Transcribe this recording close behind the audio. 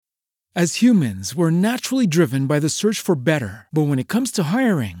As humans, we're naturally driven by the search for better. But when it comes to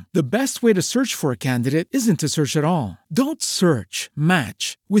hiring, the best way to search for a candidate isn't to search at all. Don't search,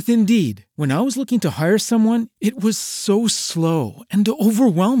 match with Indeed. When I was looking to hire someone, it was so slow and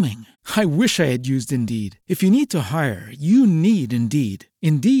overwhelming. I wish I had used Indeed. If you need to hire, you need Indeed.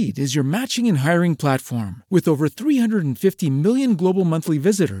 Indeed is your matching and hiring platform with over 350 million global monthly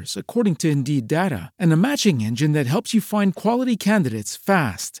visitors, according to Indeed data, and a matching engine that helps you find quality candidates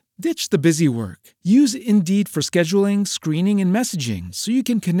fast. Ditch the busy work. Use Indeed for scheduling, screening, and messaging so you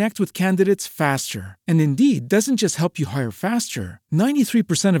can connect with candidates faster. And Indeed doesn't just help you hire faster.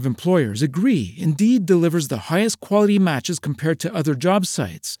 93% of employers agree Indeed delivers the highest quality matches compared to other job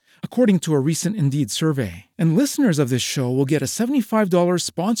sites, according to a recent Indeed survey. And listeners of this show will get a $75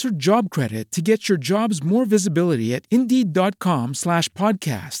 sponsored job credit to get your jobs more visibility at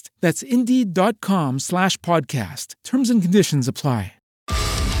Indeed.com/podcast. That's Indeed.com/podcast. Terms and conditions apply.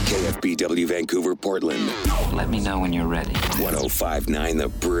 KFBW Vancouver, Portland. Let me know when you're ready. 105.9 The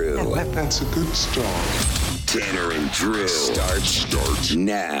Brew. That's a good start. Tanner and Drew. Starts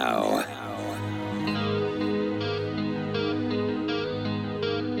now.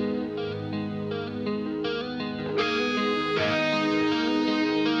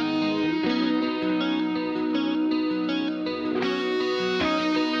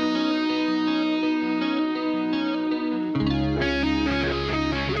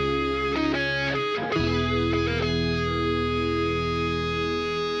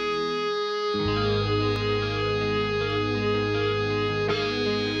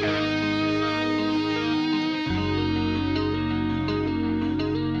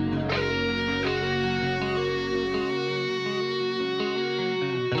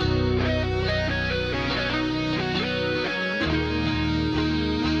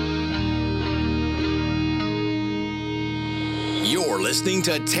 You're listening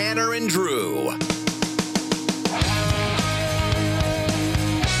to Tanner and Drew.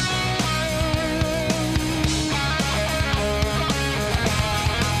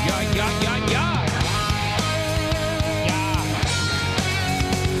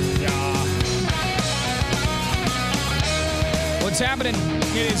 What's happening?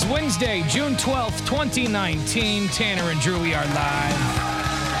 It is Wednesday, June 12th, 2019. Tanner and Drew, we are live.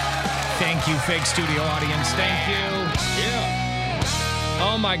 Thank you, fake studio audience. Thank you. Yeah.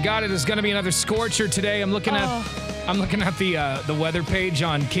 Oh my God, it is going to be another scorcher today. I'm looking at the weather page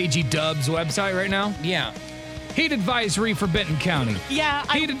on KG Dub's website right now. Yeah. Heat advisory for Benton County. Yeah.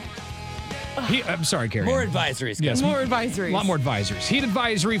 I'm sorry, Carrie. More advisories. Yes. More advisories. A lot more advisories. Heat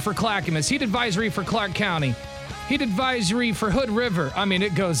advisory for Clackamas. Heat advisory for Clark County. Heat advisory for Hood River. I mean,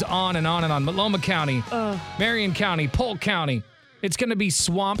 it goes on and on and on. Maloma County, Marion County, Polk County. It's going to be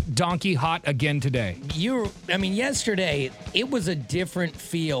swamp donkey hot again today. Yesterday, it was a different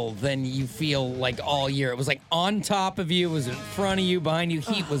feel than you feel like all year. It was like on top of you, it was in front of you, behind you.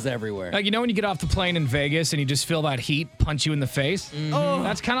 Heat was everywhere. Like, you know when you get off the plane in Vegas and you just feel that heat punch you in the face? Mm-hmm.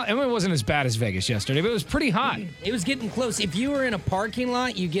 That's kind of, it wasn't as bad as Vegas yesterday, but it was pretty hot. It was getting close. If you were in a parking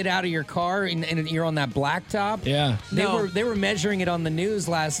lot, you get out of your car and you're on that blacktop. Yeah. They were measuring it on the news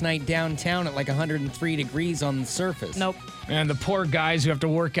last night downtown at like 103 degrees on the surface. Nope. And the poor guys who have to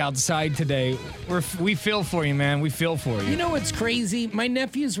work outside today, we feel for you, man. We feel for you. You know what's crazy? My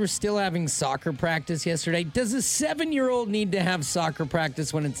nephews were still having soccer practice yesterday. Does a 7-year-old need to have soccer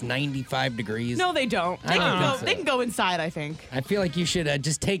practice when it's 95 degrees? No, they don't. I don't think so. They can go inside, I think. I feel like you should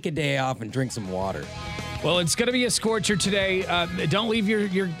just take a day off and drink some water. Well, it's going to be a scorcher today. Don't leave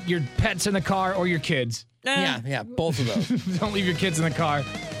your pets in the car or your kids. Yeah, both of those. Don't leave your kids in the car.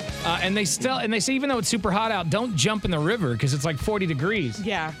 And they say even though it's super hot out, don't jump in the river because it's like 40 degrees.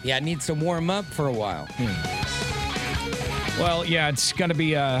 Yeah. Yeah, it needs to warm up for a while. Well, yeah, it's gonna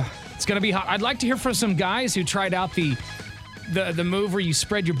be hot. I'd like to hear from some guys who tried out the move where you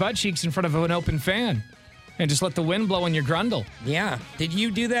spread your butt cheeks in front of an open fan and just let the wind blow in your grundle. Yeah. Did you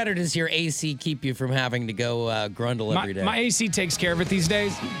do that, or does your AC keep you from having to go grundle every day? My AC takes care of it these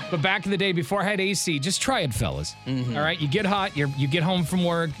days. But back in the day, before I had AC, just try it, fellas. Mm-hmm. All right, you get hot, you get home from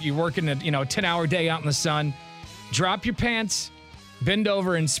work, you're working a 10-hour day out in the sun. Drop your pants, bend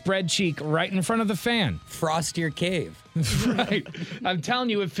over, and spread cheek right in front of the fan. Frost your cave. Right. I'm telling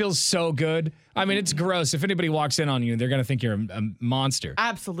you, it feels so good. I mean, it's gross. If anybody walks in on you, they're going to think you're a monster.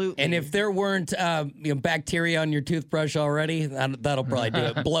 Absolutely. And if there weren't bacteria on your toothbrush already, that'll probably do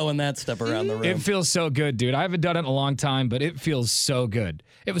it, blowing that stuff around the room. It feels so good, dude. I haven't done it in a long time, but it feels so good.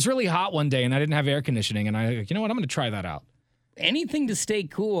 It was really hot one day, and I didn't have air conditioning, and I'm going to try that out. Anything to stay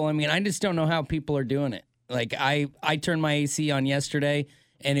cool. I mean, I just don't know how people are doing it. Like, I turned my AC on yesterday,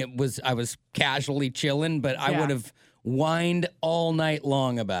 and I was casually chilling, but I would have whined all night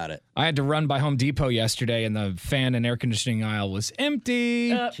long about it. I had to run by Home Depot yesterday, and the fan and air conditioning aisle was empty.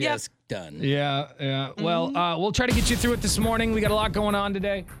 Just done. Yeah. Well, we'll try to get you through it this morning. We got a lot going on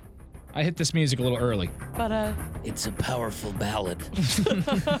today. I hit this music a little early. But It's a powerful ballad.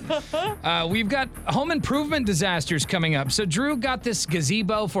 We've got home improvement disasters coming up. So Drew got this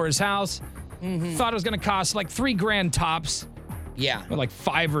gazebo for his house. Thought it was going to cost like $3,000 tops. Yeah. But like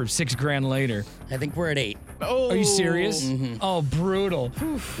 $5,000 or $6,000 later. I think we're at 8. Are you serious? Oh, brutal.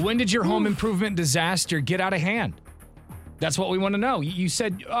 When did your home improvement disaster get out of hand? That's what we want to know. You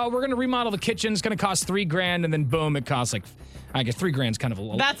said, oh, we're going to remodel the kitchen. It's going to cost $3,000. And then boom, it costs like, I guess $3,000 is kind of a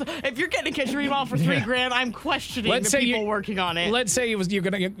little. that's if you're getting a kitchen remodel for $3,000, I'm questioning the people working on it. Let's say you're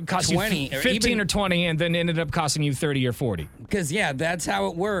going to cost 20 you or 15 even, or 20 and then ended up costing you 30 or 40. Because, yeah, that's how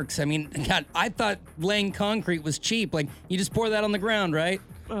it works. I mean, God, I thought laying concrete was cheap. Like, you just pour that on the ground, right?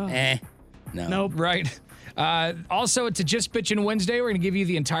 No. Nope. Right. Also, it's a Just Bitchin' Wednesday. We're going to give you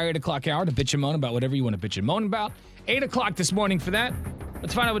the entire 8 o'clock hour to bitch and moan about whatever you want to bitch and moan about. 8 o'clock this morning for that.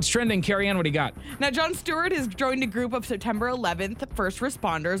 Let's find out what's trending. Carrie Ann, what do you got? Now, Jon Stewart has joined a group of September 11th first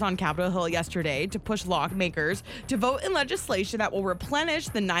responders on Capitol Hill yesterday to push lawmakers to vote in legislation that will replenish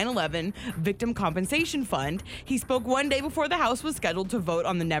the 9/11 Victim Compensation Fund. He spoke one day before the House was scheduled to vote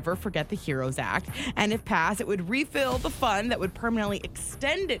on the Never Forget the Heroes Act. And if passed, it would refill the fund that would permanently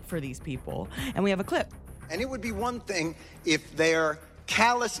extend it for these people. And we have a clip. And it would be one thing if their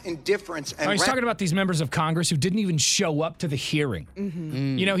callous indifference and He's talking about these members of Congress who didn't even show up to the hearing.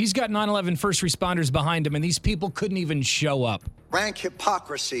 You know, he's got 9/11 first responders behind him, and these people couldn't even show up. rank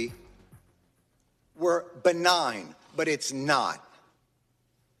hypocrisy were benign, but it's not.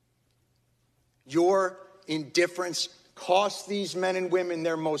 Your indifference cost these men and women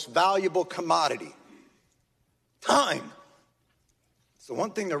their most valuable commodity, time. It's the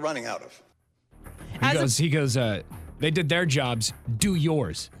one thing they're running out of. He goes, they did their jobs, do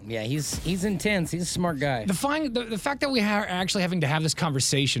yours. Yeah, he's intense. He's a smart guy. The fact that we are actually having to have this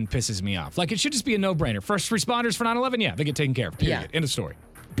conversation pisses me off. Like, it should just be a no-brainer. First responders for 9/11, yeah, they get taken care of, period. Yeah. End of story.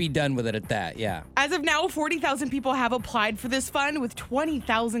 Be done with it at that, yeah. As of now, 40,000 people have applied for this fund with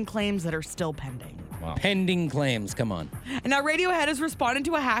 20,000 claims that are still pending. Wow. Pending claims, come on. And now Radiohead has responded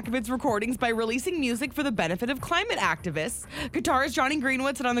to a hack of its recordings by releasing music for the benefit of climate activists. Guitarist Johnny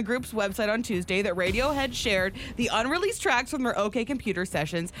Greenwood said on the group's website on Tuesday that Radiohead shared the unreleased tracks from their OK Computer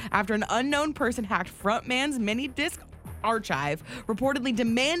sessions after an unknown person hacked frontman's mini disc archive, reportedly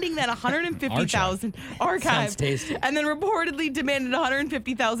demanding that $150,000 archive. Sounds tasty. And then reportedly demanded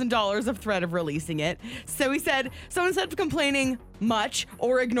 $150,000 of threat of releasing it. So he said, so instead of complaining much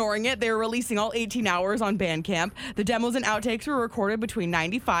or ignoring it, they were releasing all 18 hours on Bandcamp. The demos and outtakes were recorded between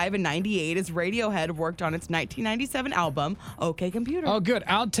 95 and 98 as Radiohead worked on its 1997 album, OK Computer. Oh, good.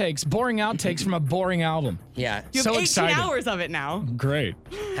 Outtakes. Boring outtakes from a boring album. Yeah. You have so 18 excited. hours of it now. Great.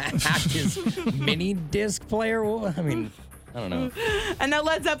 Hacked his mini disc player. Well, I mean, I don't know. And now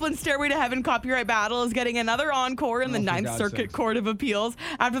Led Zeppelin's Stairway to Heaven copyright battle is getting another encore in the Ninth God's Circuit sakes. Court of Appeals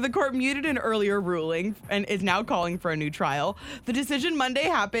after the court muted an earlier ruling and is now calling for a new trial. The decision Monday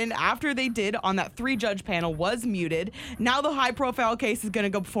happened after they did on that 3-judge panel was muted. Now the high-profile case is going to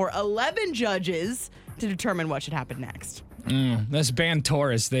go before 11 judges to determine what should happen next. This band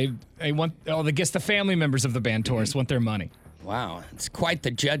Taurus, they want, I guess the family members of the band Taurus want their money. Wow, it's quite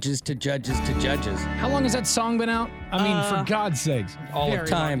the judges to judges to judges. How long has that song been out? I mean, for God's sakes. All Very of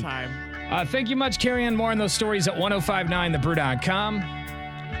time. long time. Thank you much, Carrie Ann. More on those stories at 1059thebrew.com.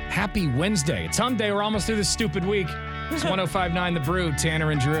 Happy Wednesday. It's hump day. We're almost through this stupid week. It's 1059 The Brew, Tanner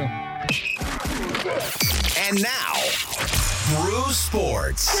and Drew. And now, Brew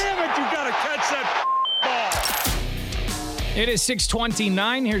Sports. It is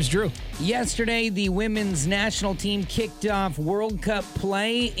 6:29. Here's Drew. Yesterday, the women's national team kicked off World Cup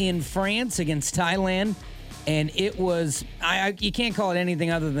play in France against Thailand, and it was, you can't call it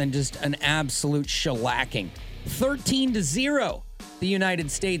anything other than just an absolute shellacking. 13-0. The United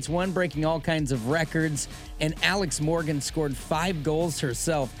States won, breaking all kinds of records, and Alex Morgan scored 5 goals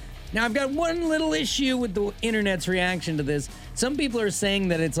herself. Now, I've got one little issue with the internet's reaction to this. Some people are saying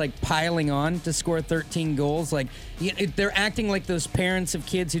that it's like piling on to score 13 goals. Like, they're acting like those parents of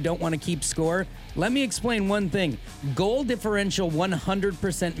kids who don't want to keep score. Let me explain one thing. Goal differential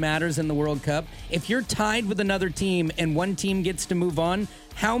 100% matters in the World Cup. If you're tied with another team and one team gets to move on,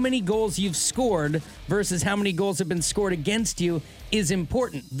 how many goals you've scored versus how many goals have been scored against you is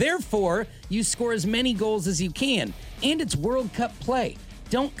important. Therefore, you score as many goals as you can. And it's World Cup play.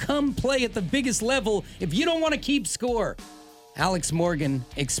 Don't come play at the biggest level if you don't want to keep score. Alex Morgan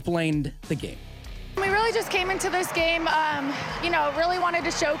explained the game. We really we just came into this game, really wanted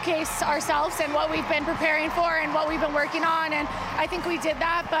to showcase ourselves and what we've been preparing for and what we've been working on, and I think we did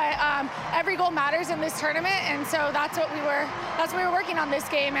that. But every goal matters in this tournament, and so that's what we were working on this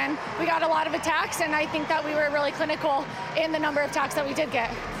game, and we got a lot of attacks, and I think that we were really clinical in the number of attacks that we did get.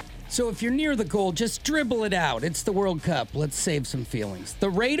 So if you're near the goal, just dribble it out. It's the World Cup. Let's save some feelings. The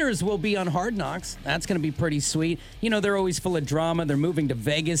Raiders will be on Hard Knocks. That's going to be pretty sweet. You know, they're always full of drama. They're moving to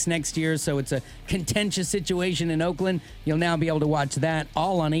Vegas next year, so it's a contentious situation in Oakland. You'll now be able to watch that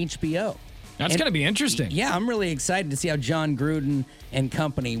all on HBO. That's going to be interesting. Yeah, I'm really excited to see how John Gruden and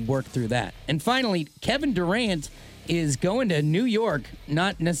company work through that. And finally, Kevin Durant is going to New York,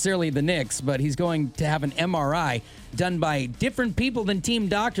 not necessarily the Knicks, but he's going to have an MRI done by different people than team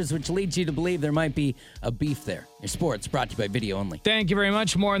doctors, which leads you to believe there might be a beef there. Your sports brought to you by Video Only. Thank you very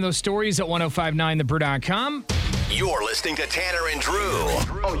much. More on those stories at 1059thebrew.com. You're listening to Tanner and Drew.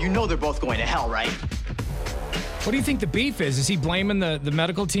 Oh, you know they're both going to hell, right? What do you think the beef is? Is he blaming the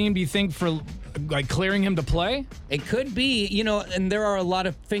medical team, do you think, for clearing him to play? It could be, and there are a lot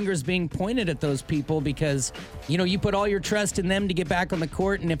of fingers being pointed at those people because, you put all your trust in them to get back on the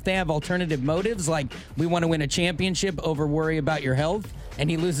court, and if they have alternative motives, like we want to win a championship over worry about your health, and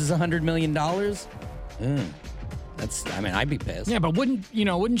he loses $100 million, I'd be pissed. Yeah, but wouldn't you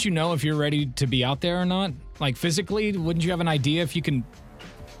know if you're ready to be out there or not? Like physically, wouldn't you have an idea if you can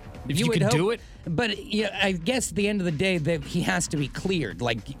do it? But I guess at the end of the day, that he has to be cleared.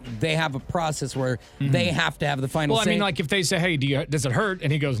 Like they have a process where they have to have the final say. Well, I mean, like if they say, "Hey, does it hurt?"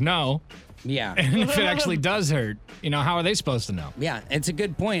 and he goes, "No." Yeah. And if it actually does hurt, how are they supposed to know? Yeah, it's a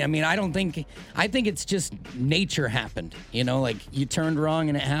good point. I mean, I think it's just nature happened. Like you turned wrong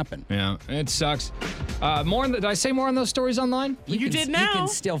and it happened. Yeah, it sucks. Did I say more on those stories online? You did now. You can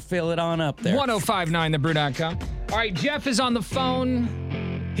still fill it on up there. 1059thebrew.com. All right, Jeff is on the phone.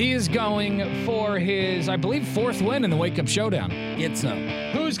 He is going for his, I believe, 4th win in the Wake Up Showdown. Get some.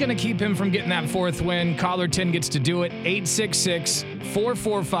 Who's going to keep him from getting that 4th win? Caller 10 gets to do it.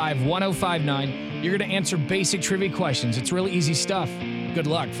 866-445-1059. You're going to answer basic trivia questions. It's really easy stuff. Good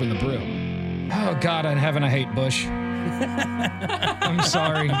luck from the Brew. Oh, God in heaven, I hate Bush. I'm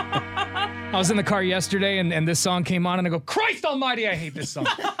sorry. I was in the car yesterday and this song came on and I go, Christ almighty, I hate this song.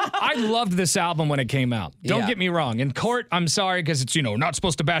 I loved this album when it came out. Don't get me wrong. In court, I'm sorry because it's, not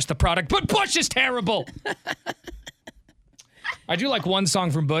supposed to bash the product, but Bush is terrible. I do like one song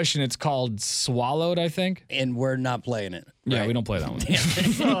from Bush and it's called Swallowed, I think. And we're not playing it. Right? Yeah, we don't play that one.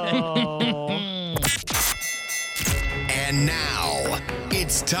 And now,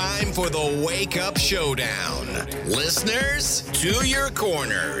 it's time for the Wake Up Showdown. Listeners, to your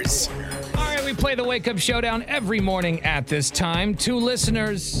corners. All right, we play the Wake Up Showdown every morning at this time. 2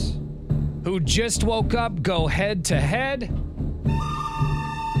 listeners who just woke up go head to head,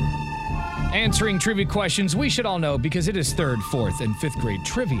 answering trivia questions we should all know because it is 3rd, 4th, and 5th grade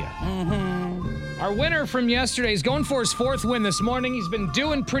trivia. Our winner from yesterday is going for his 4th win this morning. He's been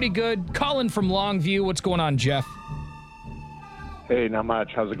doing pretty good. Colin from Longview. What's going on, Jeff? Hey, not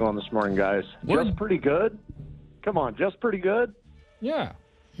much. How's it going this morning, guys? Just pretty good? Come on, just pretty good? Yeah.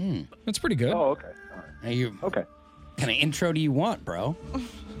 That's pretty good. Oh, okay. Okay. What kind of intro do you want, bro?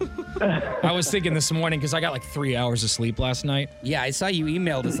 I was thinking this morning because I got like 3 hours of sleep last night. Yeah, I saw you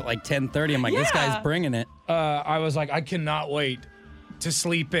emailed us at like 10:30. I'm like, this guy's bringing it. I was like, I cannot wait to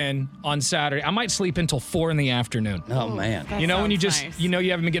sleep in on Saturday. I might sleep until 4 in the afternoon. Oh, man. When you just, nice. you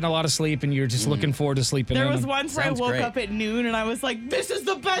haven't been getting a lot of sleep and you're just looking forward to sleeping in. There was once where I woke up at noon and I was like, this is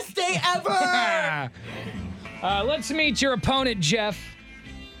the best day ever. Let's meet your opponent, Jeff.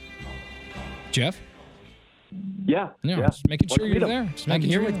 Jeff? Yeah. Just making sure you're there. I'm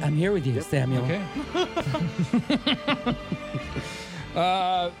here with you, Samuel. Okay.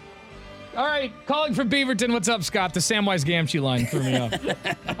 All right, calling from Beaverton. What's up, Scott? The Samwise Gamgee line threw me off.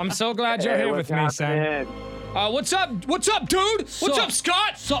 I'm so glad you're here with me, Sam. What's up? What's up, dude? What's up,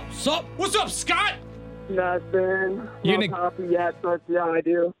 Scott? Sup? What's up, Scott? Nothing. No coffee yet, so let's see how I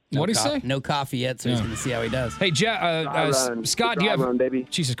do. What do you say? No coffee yet, so he's going to see how he does. Hey, Scott, do you have... baby.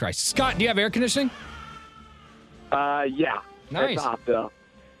 Jesus Christ. Scott, do you have air conditioning? Yeah. Nice. It's off, though.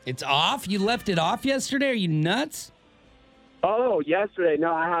 It's off? You left it off yesterday? Are you nuts? Oh, yesterday.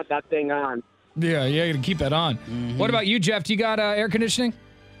 No, I had that thing on. Yeah, you got to keep that on. Mm-hmm. What about you, Jeff? Do you got air conditioning?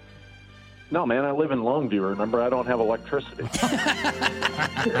 No, man, I live in Longview. Remember, I don't have electricity. All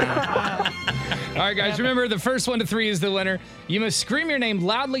right, guys, remember, the first 1 to 3 is the winner. You must scream your name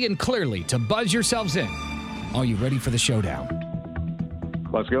loudly and clearly to buzz yourselves in. Are you ready for the showdown?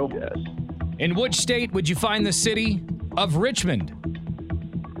 Let's go. Yes. In which state would you find the city of Richmond?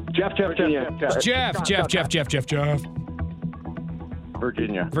 Jeff. Jeff.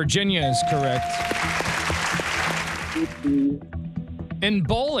 Virginia. Virginia is correct. In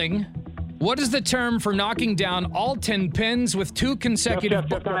bowling, what is the term for knocking down all 10 pins with two consecutive...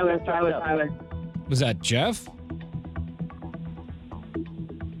 Tyler. Was that Jeff?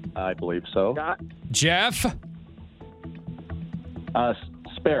 I believe so. Jeff?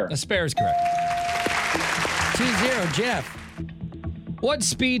 Spare. A spare is correct. 2-0, Jeff. What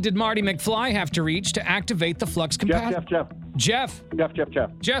speed did Marty McFly have to reach to activate the flux capacitor? Jeff.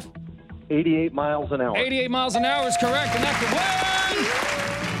 88 miles an hour. 88 miles an hour is correct, and that's the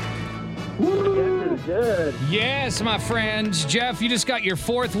win! Good. Yes, my friends. Jeff, you just got your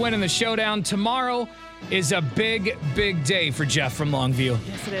 4th win in the showdown. Tomorrow is a big, big day for Jeff from Longview.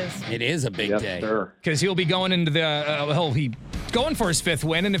 Yes, it is. It is a big day. Because he'll be going into the, he's going for his 5th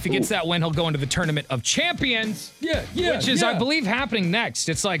win, and if he gets that win, he'll go into the Tournament of Champions. Which is, I believe, happening next.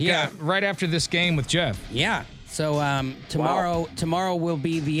 It's like right after this game with Jeff. Yeah. So tomorrow will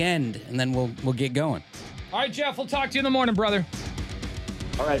be the end, and then we'll get going. All right, Jeff, we'll talk to you in the morning, brother.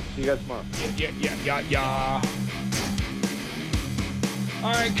 All right, see you guys tomorrow. Yeah.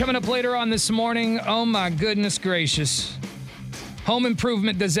 All right, coming up later on this morning, oh my goodness gracious. Home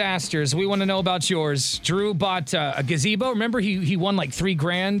improvement disasters. We want to know about yours. Drew bought a gazebo. Remember, he won like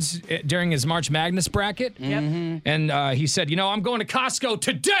 $3,000 during his March Madness bracket? Yep. And he said, I'm going to Costco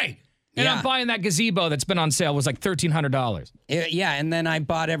today. And I'm buying that gazebo that's been on sale. It was like $1,300. Yeah, and then I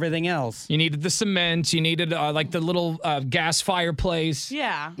bought everything else. You needed the cement. You needed like the little gas fireplace.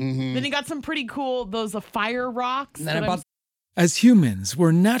 Yeah. Then you got some pretty cool, those fire rocks. And then I bought... As humans,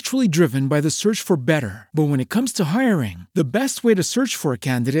 we're naturally driven by the search for better. But when it comes to hiring, the best way to search for a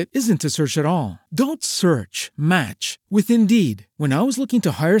candidate isn't to search at all. Don't search, match with Indeed. When I was looking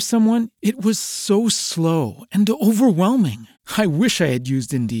to hire someone, it was so slow and overwhelming. I wish I had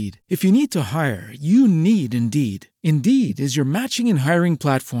used Indeed. If you need to hire, you need Indeed. Indeed is your matching and hiring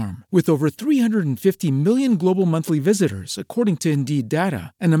platform with over 350 million global monthly visitors, according to Indeed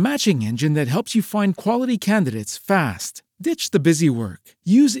data, and a matching engine that helps you find quality candidates fast. Ditch the busy work.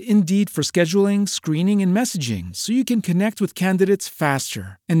 Use Indeed for scheduling, screening, and messaging so you can connect with candidates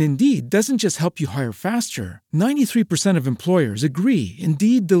faster. And Indeed doesn't just help you hire faster. 93% of employers agree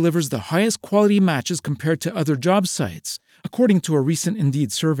Indeed delivers the highest quality matches compared to other job sites, according to a recent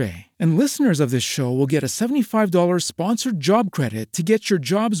Indeed survey. And listeners of this show will get a $75 sponsored job credit to get your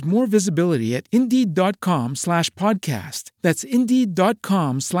jobs more visibility at Indeed.com/podcast. That's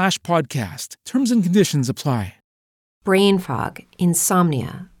Indeed.com/podcast. Terms and conditions apply. Brain fog,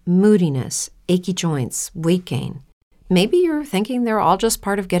 insomnia, moodiness, achy joints, weight gain. Maybe you're thinking they're all just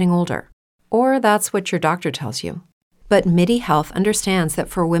part of getting older. Or that's what your doctor tells you. But MIDI Health understands that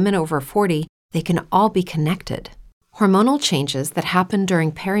for women over 40, they can all be connected. Hormonal changes that happen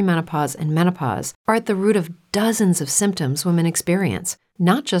during perimenopause and menopause are at the root of dozens of symptoms women experience,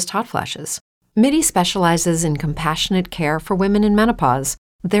 not just hot flashes. MIDI specializes in compassionate care for women in menopause.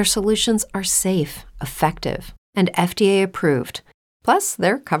 Their solutions are safe, effective, and FDA approved. Plus,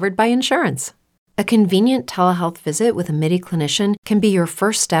 they're covered by insurance. A convenient telehealth visit with a MIDI clinician can be your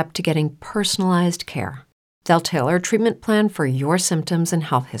first step to getting personalized care. They'll tailor a treatment plan for your symptoms and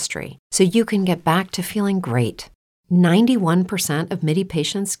health history so you can get back to feeling great. 91% of MIDI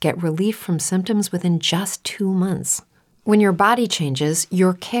patients get relief from symptoms within just 2 months. When your body changes,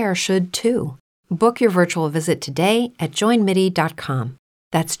 your care should too. Book your virtual visit today at joinmidi.com.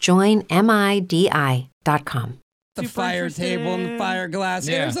 That's joinmidi.com. The fire table and the fire glass.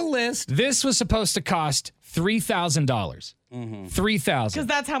 Yeah. Here's a list. This was supposed to cost $3,000. $3,000. Because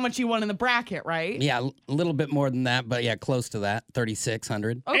that's how much you won in the bracket, right? Yeah, a little bit more than that, but yeah, close to that.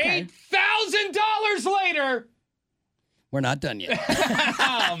 $3,600. Okay. $8,000 later. We're not done yet.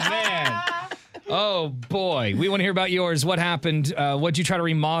 Oh, man. Oh, boy. We want to hear about yours. What happened? What'd you try to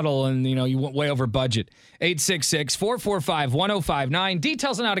remodel and, you went way over budget? 866-445-1059.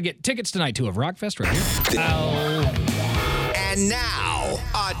 Details on how to get tickets tonight to a Rockfest right here. And now,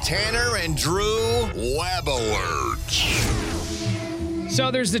 a Tanner and Drew Web Alert.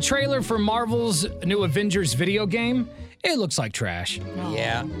 So there's the trailer for Marvel's new Avengers video game. It looks like trash.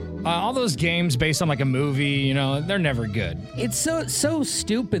 Yeah. All those games based on like a movie, they're never good. It's so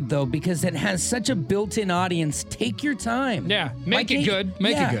stupid, though, because it has such a built-in audience. Take your time. Yeah, make it good.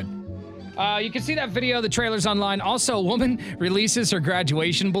 Make it good. You can see that video. The trailer's online. Also, a woman releases her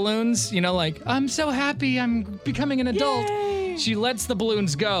graduation balloons. Like, I'm so happy I'm becoming an adult. Yay. She lets the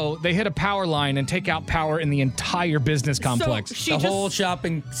balloons go. They hit a power line and take out power in the entire business complex. So the whole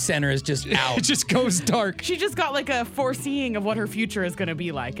shopping center is just out. It just goes dark. She just got like a foreseeing of what her future is going to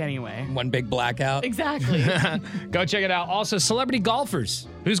be like anyway. One big blackout. Exactly. Go check it out. Also, celebrity golfers.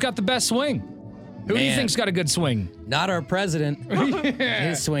 Who's got the best swing? Who do you think's got a good swing? Not our president.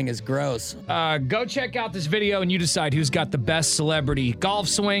 His swing is gross. Go check out this video and you decide who's got the best celebrity golf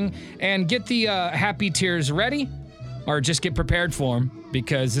swing and get the happy tears ready or just get prepared for him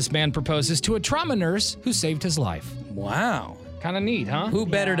because this man proposes to a trauma nurse who saved his life. Wow. Kind of neat, huh? Who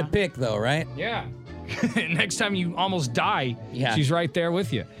better to pick, though, right? Yeah. Next time you almost die, she's right there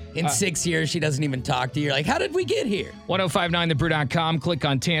with you. In 6 years, she doesn't even talk to you. You're like, how did we get here? 1059thebrew.com. Click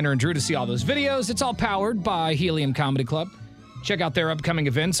on Tanner and Drew to see all those videos. It's all powered by Helium Comedy Club. Check out their upcoming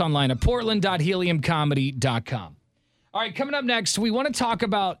events online at portland.heliumcomedy.com. All right, coming up next, we want to talk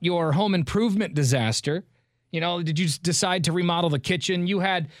about your home improvement disaster. You know, did you decide to remodel the kitchen? You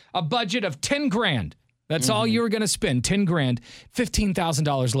had a budget of $10,000. That's all you were going to spend, $10,000,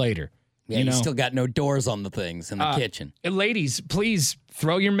 $15,000 later. Yeah, you still got no doors on the things in the kitchen. Ladies, please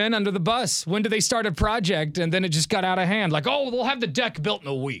throw your men under the bus. When do they start a project and then it just got out of hand? Like, oh, we'll have the deck built in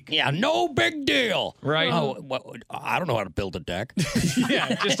a week. Yeah, no big deal. Right? Oh, well, I don't know how to build a deck.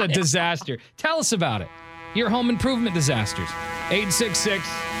 Yeah, just a disaster. Tell us about it. Your home improvement disasters.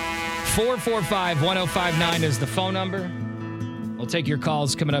 866-445-1059 is the phone number. We'll take your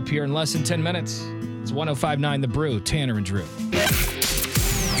calls coming up here in less than 10 minutes. It's 1059 The Brew, Tanner and Drew.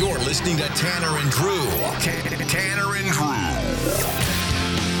 You're listening to Tanner and Drew. Tanner and Drew.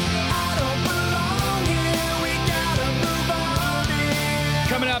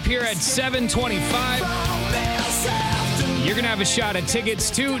 Coming up here at 7:25, you're going to have a shot at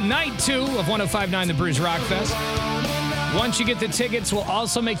tickets to Night 2 of 1059 The Brew's Rock Fest. Once you get the tickets, we'll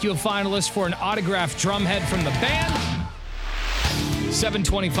also make you a finalist for an autographed drumhead from the band.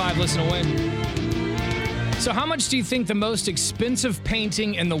 7:25, listen to win. So how much do you think the most expensive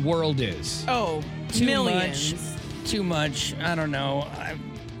painting in the world is? Oh, millions. Too much. I don't know.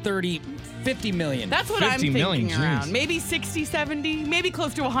 50 million. That's what I'm thinking around. Maybe 60, 70, maybe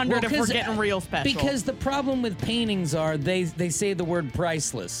close to 100 if we're getting real special. Because the problem with paintings are they say the word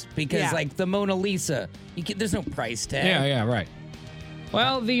priceless. Because like the Mona Lisa, there's no price tag. Yeah, right.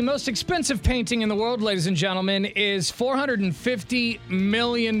 Well, the most expensive painting in the world, ladies and gentlemen, is $450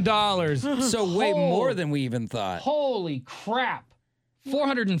 million. So way more than we even thought. Holy crap.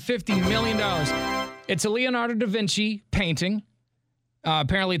 $450 million. It's a Leonardo da Vinci painting.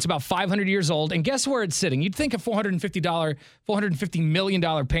 Apparently, it's about 500 years old. And guess where it's sitting? You'd think a $450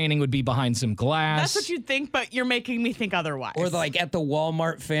 million painting would be behind some glass. That's what you'd think, but you're making me think otherwise. Or like at the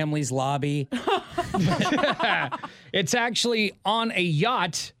Walmart family's lobby. It's actually on a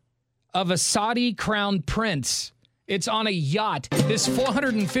yacht of a Saudi crown prince. It's on a yacht. This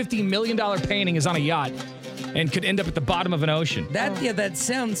 $450 million painting is on a yacht and could end up at the bottom of an ocean. That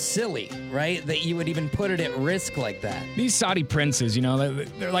sounds silly, right? That you would even put it at risk like that. These Saudi princes, you know,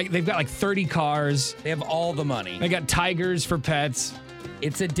 they've got like 30 cars. They have all the money. They got tigers for pets.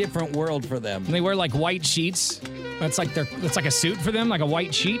 It's a different world for them. And they wear like white sheets. That's like a suit for them, like a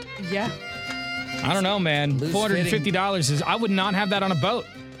white sheet. Yeah. I don't know, man. $450 is. I would not have that on a boat.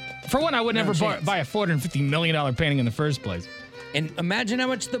 For one, I would never buy a $450 million painting in the first place. And imagine how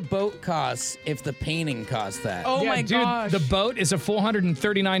much the boat costs if the painting costs that. Oh my gosh. The boat is a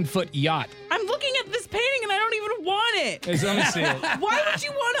 439-foot yacht. I'm looking at this painting and I don't even want it. Let me see it. Why would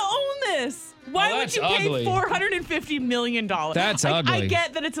you want to own this? Why would you pay $450 million? That's ugly. I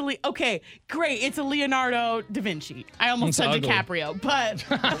get that it's okay, great. It's a Leonardo da Vinci. I almost said ugly. DiCaprio, but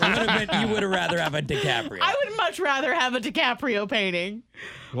you would have rather have a DiCaprio. I would much rather have a DiCaprio painting.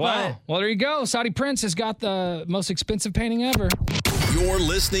 Wow. Well, there you go. Saudi Prince has got the most expensive painting ever. You're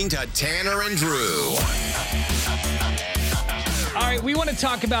listening to Tanner and Drew. All right, we want to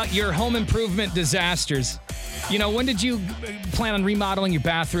talk about your home improvement disasters. You know, when did you plan on remodeling your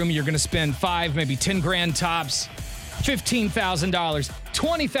bathroom? You're going to spend $5,000, maybe $10,000 tops, $15,000,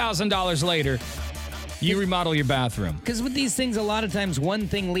 $20,000 later. You remodel your bathroom. Because with these things, a lot of times one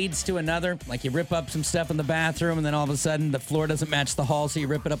thing leads to another. Like you rip up some stuff in the bathroom, and then all of a sudden the floor doesn't match the hall, so you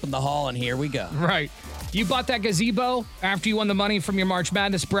rip it up in the hall, and here we go. Right. You bought that gazebo after you won the money from your March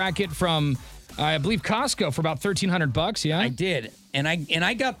Madness bracket from, I believe, Costco for about $1,300, yeah? I did. And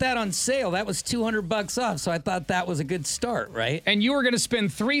I got that on sale. That was $200 off, so I thought that was a good start, right? And you were going to spend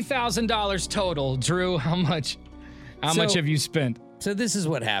 $3,000 total. Drew, how much have you spent? So this is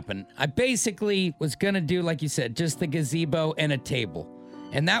what happened. I basically was going to do, like you said, just the gazebo and a table.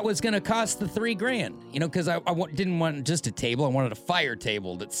 And that was going to cost the $3,000, you know, because I didn't want just a table. I wanted a fire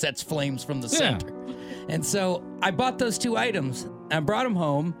table that sets flames from the center. And so I bought those two items. I brought them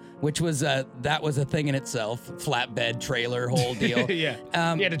home, which was that was a thing in itself. Flatbed, trailer, whole deal. Yeah.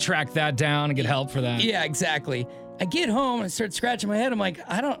 You had to track that down and get help for that. Yeah, exactly. I get home and I start scratching my head. I'm like,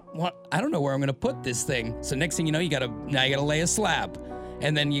 I don't know where I'm going to put this thing. So next thing you know, now you got to lay a slab.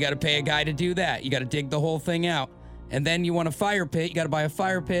 And then you got to pay a guy to do that. You got to dig the whole thing out. And then you want a fire pit. You got to buy a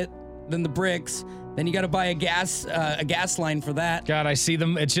fire pit, then the bricks. Then you got to buy a gas line for that. God, I see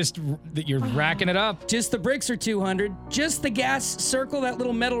them. It's just that you're racking it up. Just the bricks are $200. Just the gas circle, that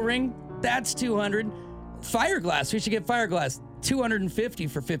little metal ring, that's $200. Fireglass, we should get fireglass. $250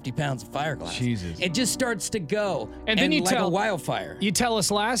 for 50 pounds of fireglass. Jesus. It just starts to go. And then you like tell a wildfire. You tell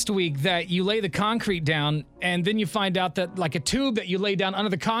us last week that you lay the concrete down, and then you find out that like a tube that you lay down under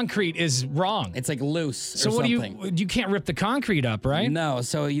the concrete is wrong. It's like loose. So or what something. you can't rip the concrete up, right? No.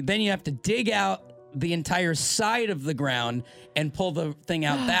 So then you have to dig out the entire side of the ground and pull the thing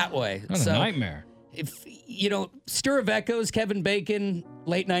out that way. What a nightmare. If Stir of Echoes, Kevin Bacon,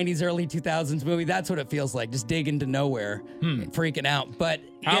 late 90s, early 2000s movie, that's what it feels like. Just dig into nowhere, freaking out. But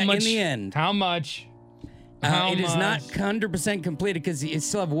in the end. How much? It is not 100% completed because you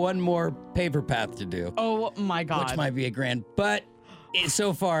still have one more paver path to do. Oh my God. Which might be $1,000. But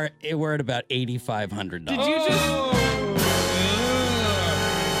so far, we're at about $8,500. Did you just...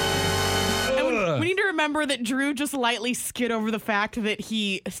 We need to remember that Drew just lightly skid over the fact that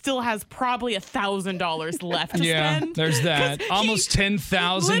he still has probably $1,000 left to spend. There's that. Almost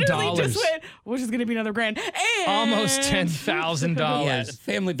 $10,000. Literally just went, which is going to be another $1,000. And almost $10,000. Yeah,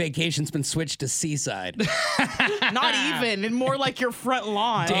 family vacation's been switched to Seaside. Not even, and more like your front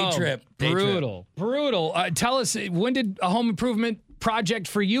lawn. Day trip. Brutal. Tell us, when did a home improvement project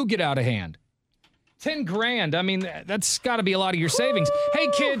for you get out of hand? $10,000. I mean, that's got to be a lot of your savings. Hey,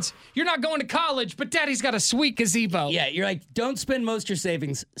 kids, you're not going to college, but Daddy's got a sweet gazebo. Yeah, you're like, don't spend most of your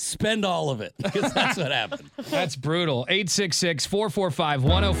savings. Spend all of it, because that's what happened. That's brutal.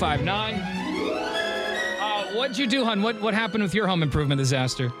 866-445-1059. What'd you do, hon? What happened with your home improvement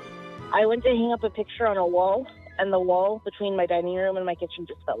disaster? I went to hang up a picture on a wall, and the wall between my dining room and my kitchen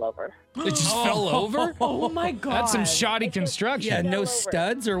just fell over. It just fell over? Oh, my God. That's some shoddy construction. Yeah, no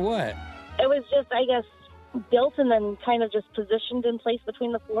studs or what? It was just, I guess, built and then kind of just positioned in place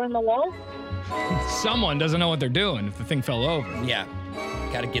between the floor and the wall. Someone doesn't know what they're doing if the thing fell over. Yeah.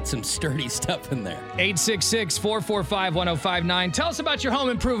 Got to get some sturdy stuff in there. 866-445-1059. Tell us about your home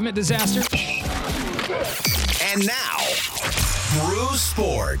improvement disaster. And now, Drew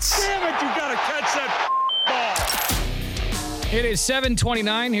Sports. Damn it, you got to catch that ball. It is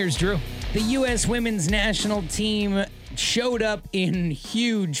 7:29. Here's Drew. The U.S. women's national team showed up in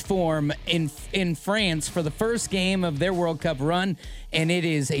huge form in France for the first game of their World Cup run, and it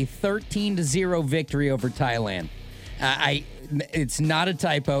is a 13-0 victory over Thailand. It's not a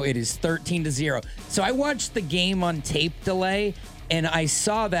typo. It is 13-0. So I watched the game on tape delay, and I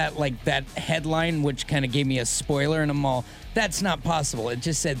saw that headline, which kind of gave me a spoiler, and I'm all, that's not possible. It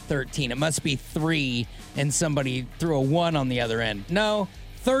just said 13. It must be 3, and somebody threw a 1 on the other end. No,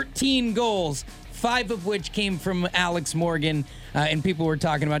 13 goals. 5 of which came from Alex Morgan, and people were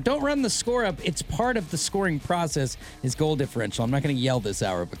talking about, don't run the score up. It's part of the scoring process is goal differential. I'm not going to yell this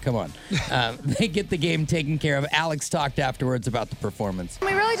hour, but come on. They get the game taken care of. Alex talked afterwards about the performance.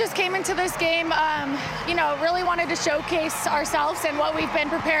 We really just came into this game, really wanted to showcase ourselves and what we've been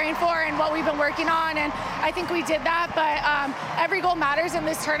preparing for and what we've been working on, and I think we did that, but every goal matters in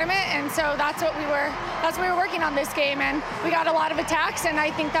this tournament, and so that's what we were working on this game, and we got a lot of attacks, and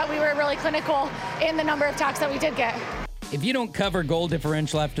I think that we were really clinical in the number of attacks that we did get. If you don't cover goal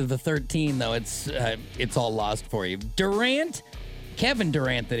differential after the 13, though, it's all lost for you. Kevin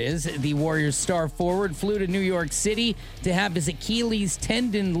Durant, that is, the Warriors star forward, flew to New York City to have his Achilles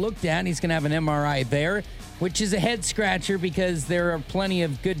tendon looked at. He's going to have an MRI there, which is a head scratcher because there are plenty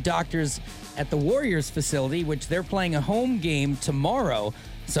of good doctors at the Warriors facility, which they're playing a home game tomorrow.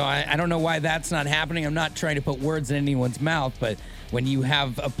 So I don't know why that's not happening. I'm not trying to put words in anyone's mouth, but when you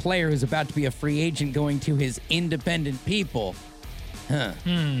have a player who's about to be a free agent going to his independent people,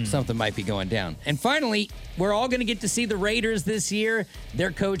 something might be going down. And finally, we're all going to get to see the Raiders this year.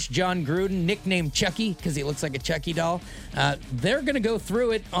 Their coach, John Gruden, nicknamed Chucky because he looks like a Chucky doll. They're going to go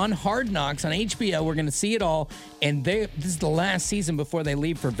through it on Hard Knocks on HBO. We're going to see it all. And this is the last season before they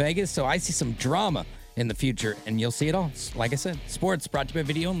leave for Vegas, so I see some drama in the future, and you'll see it all. Like I said, sports brought to you by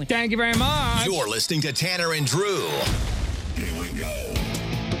video only. Thank you very much. You're listening to Tanner and Drew. Here we go.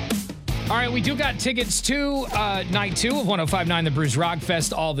 All right, we do got tickets to night 2 of 105.9 The Brews Rock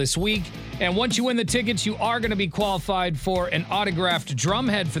Fest all this week. And once you win the tickets, you are going to be qualified for an autographed drum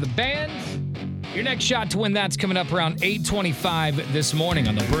head for the band. Your next shot to win that's coming up around 8:25 this morning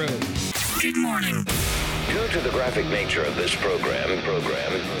on The Brew. Good morning. Due to the graphic nature of this program,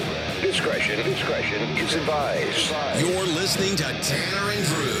 discretion is advised. You're listening to Tanner and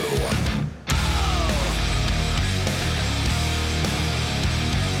Drew.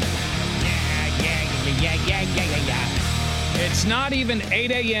 Yeah. It's not even 8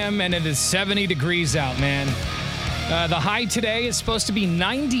 a.m. and it is 70 degrees out, man. The high today is supposed to be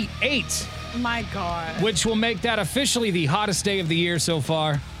 98. My God. Which will make that officially the hottest day of the year so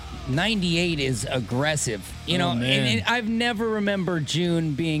far. 98 is aggressive. You know, and I've never remembered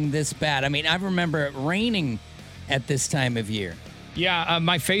June being this bad. I mean, I remember it raining at this time of year. Yeah,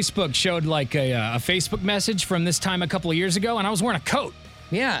 my Facebook showed like a Facebook message from this time a couple of years ago, and I was wearing a coat.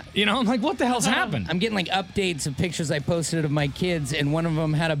 Yeah. You know, I'm like, what the hell's happened? I'm getting like updates of pictures I posted of my kids, and one of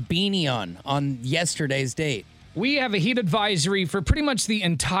them had a beanie on yesterday's date. We have a heat advisory for pretty much the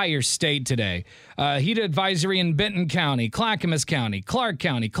entire state today. Heat advisory in Benton County, Clackamas County, Clark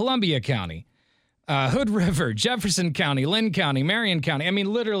County, Columbia County, Hood River, Jefferson County, Lynn County, Marion County. I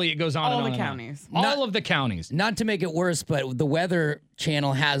mean, literally, it goes on all and on. The counties. All of the counties. Not to make it worse, but the Weather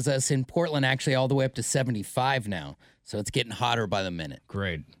Channel has us in Portland actually all the way up to 75 now. So it's getting hotter by the minute.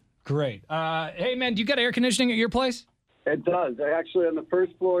 Great. Hey, man, do you got air conditioning at your place? It does. Actually, on the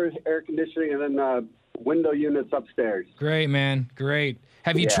first floor, air conditioning, and then window units upstairs. Great, man. Great.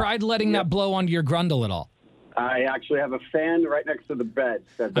 Have you tried letting that blow onto your grundle at all? I actually have a fan right next to the bed.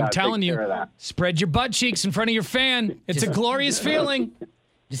 I'm telling you, spread your butt cheeks in front of your fan. It's a glorious feeling.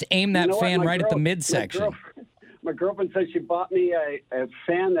 Just aim that fan right at the midsection. My girlfriend said she bought me a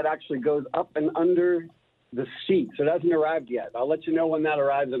fan that actually goes up and under the sheet. So it hasn't arrived yet. I'll let you know when that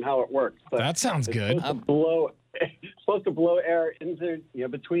arrives and how it works. But that sounds good. It's supposed to blow air into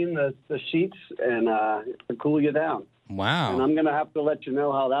between the sheets and to cool you down. Wow. And I'm going to have to let you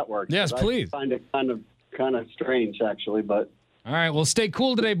know how that works. Yes, please. I find it kind of strange, actually, but... All right, well, stay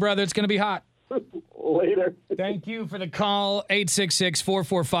cool today, brother. It's going to be hot. Later. Thank you for the call,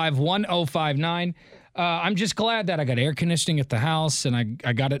 866-445-1059. I'm just glad that I got air conditioning at the house and I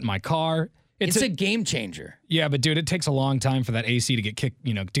got it in my car. It's a game changer. Yeah, but dude, it takes a long time for that AC to get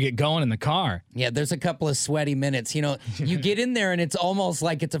to get going in the car. Yeah, there's a couple of sweaty minutes. You know, you get in there and it's almost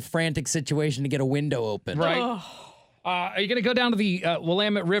like it's a frantic situation to get a window open. Right. Are you going to go down to the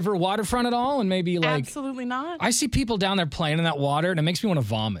Willamette River waterfront at all? And maybe like... Absolutely not. I see people down there playing in that water and it makes me want to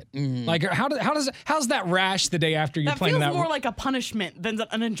vomit. Like, how's that rash the day after you're playing in that? That feels more like a punishment than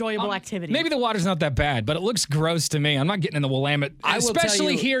an enjoyable activity. Maybe the water's not that bad, but it looks gross to me. I'm not getting in the Willamette,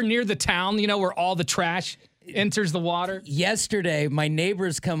 especially here near the town, where all the trash enters the water. Yesterday, my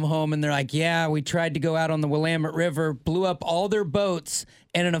neighbors come home and they're like, yeah, we tried to go out on the Willamette River, blew up all their boats,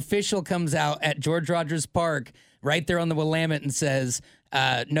 and an official comes out at George Rogers Park right there on the Willamette and says,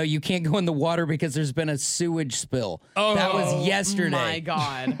 no, you can't go in the water because there's been a sewage spill. Oh, that was yesterday. My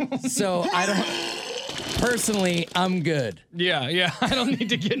God. So personally, I'm good. Yeah. I don't need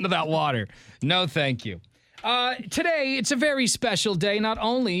to get into that water. No, thank you. Today, it's a very special day. Not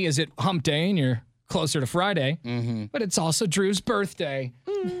only is it hump day and you're closer to Friday, but it's also Drew's birthday.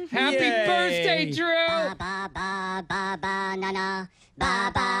 Happy birthday, Drew! Ba, ba, ba, ba, ba, na, na.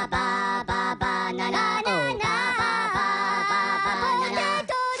 Ba, ba, ba, ba, ba, na, na, na, na.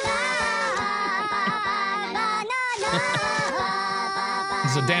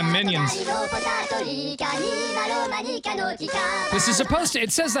 These are damn minions. This is supposed to...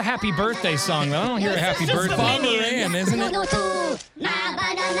 It says the happy birthday song, though. I don't hear a happy birthday. Bob Moran, isn't it?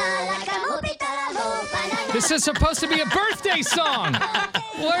 This is supposed to be a birthday song.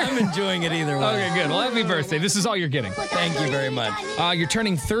 I'm enjoying it either way. Okay, good. Well, happy birthday. This is all you're getting. Thank you very much. You're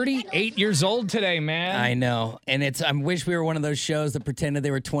turning 38 years old today, man. I know. And I wish we were one of those shows that pretended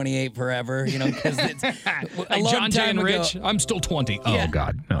they were 28 forever, because it's like John Jay and Rich, I'm still 20. Yeah. Oh,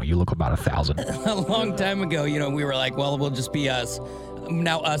 God. No, you look about 1,000. A long time ago, we were like, well, we'll just be us.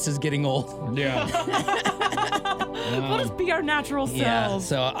 Now us is getting old. Yeah. We'll just be our natural selves. Yeah,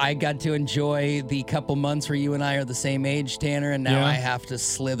 so I got to enjoy the couple months where you and I are the same age, Tanner, and now I have to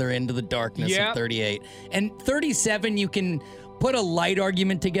slither into the darkness of 38. And 37, you can put a light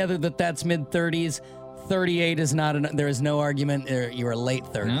argument together that's mid-30s. 38 is not, there is no argument. You are late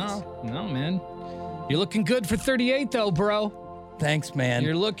 30s. No, man. You're looking good for 38, though, bro. Thanks, man.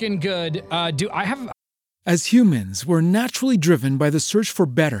 You're looking good. As humans, we're naturally driven by the search for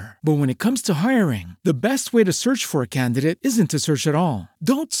better. But when it comes to hiring, the best way to search for a candidate isn't to search at all.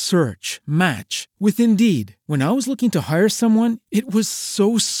 Don't search, match with Indeed. When I was looking to hire someone, it was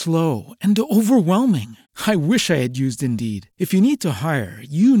so slow and overwhelming. I wish I had used Indeed. If you need to hire,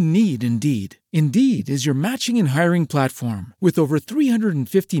 you need Indeed. Indeed is your matching and hiring platform with over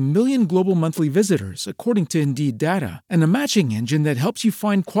 350 million global monthly visitors, according to Indeed data, and a matching engine that helps you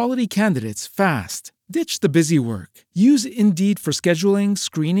find quality candidates fast. Ditch the busy work. Use Indeed for scheduling,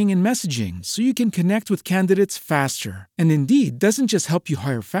 screening, and messaging so you can connect with candidates faster. And Indeed doesn't just help you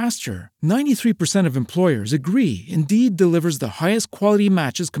hire faster. 93% of employers agree Indeed delivers the highest quality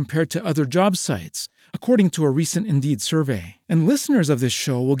matches compared to other job sites. according to a recent Indeed survey. And listeners of this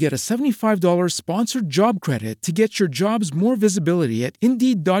show will get a $75 sponsored job credit to get your jobs more visibility at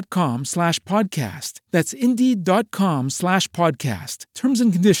Indeed.com/podcast. That's Indeed.com/podcast. Terms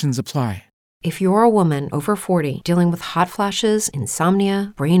and conditions apply. If you're a woman over 40 dealing with hot flashes,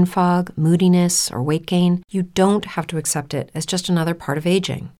 insomnia, brain fog, moodiness, or weight gain, you don't have to accept it as just another part of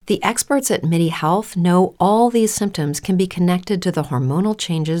aging. The experts at MIDI Health know all these symptoms can be connected to the hormonal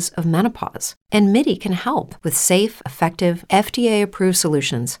changes of menopause. And MIDI can help with safe, effective, FDA-approved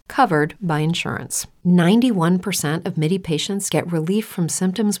solutions covered by insurance. 91% of MIDI patients get relief from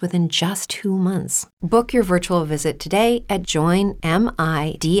symptoms within just 2 months. Book your virtual visit today at joinmidi.com.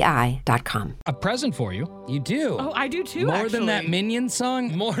 A present for you. You do. Oh, I do too, More than that actually. Minion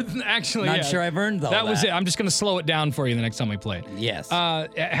song? More than actually. Not yeah. sure I've earned all that. Was it. I'm just going to slow it down for you the next time we play it. Yes.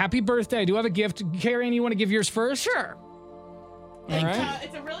 Happy birthday. Do you have a gift? Karen, you want to give yours first? Sure. All right.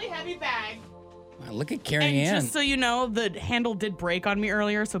 It's a really heavy bag. Wow, look at Carrie And Ann. just so you know, the handle did break on me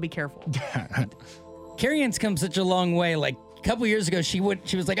earlier, so be careful. Carrie Ann's come such a long way. Like a couple years ago, she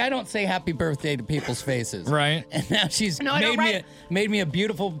was like, I don't say happy birthday to people's faces. Right. And now she's No, I don't made me a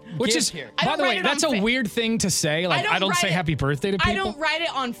beautiful Which gift is, here. by the way, that's a weird thing to say. Like, I don't say happy birthday to people. I don't write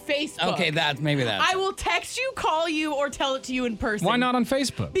it on Facebook. Okay, maybe that's. I will text you, call you, or tell it to you in person. Why not on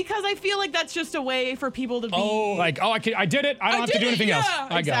Facebook? Because I feel like that's just a way for people to be. I did it. I don't have to do anything else. I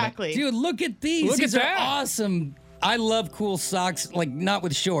got exactly. it. Dude, look at these. Look These at are that. awesome. I love cool socks, like not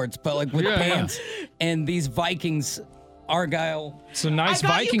with shorts, but like with pants. And these Vikings Argyle. It's a nice I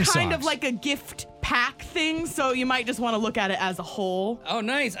got Viking you kind socks. of like a gift pack thing, so you might just want to look at it as a whole. Oh,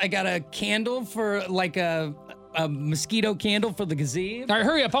 nice. I got a candle for like a mosquito candle for the gazebo. All right,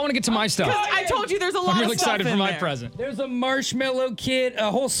 hurry up. I want to get to my stuff. Because I told you there's a lot I'm really of stuff excited in for my there. present. There's a marshmallow kit,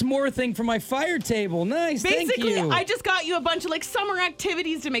 a whole s'more thing for my fire table. Nice, Basically, thank you. I just got you a bunch of like summer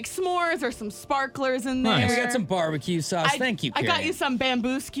activities to make s'mores. There's some sparklers in there. Nice. We got some barbecue sauce. Thank you, I Carrie. got you some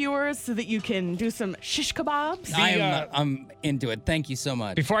bamboo skewers so that you can do some shish kebabs. I'm into it. Thank you so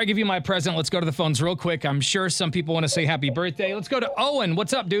much. Before I give you my present, let's go to the phones real quick. I'm sure some people want to say happy birthday. Let's go to Owen.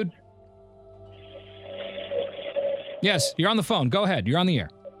 What's up, dude? Yes, you're on the phone. Go ahead. You're on the air.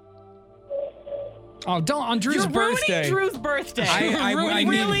 Oh, don't on Drew's You're birthday. ruining Drew's birthday. I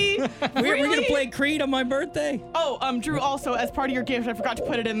really? We're gonna play Creed on my birthday. Oh, Drew, also, as part of your gift, I forgot to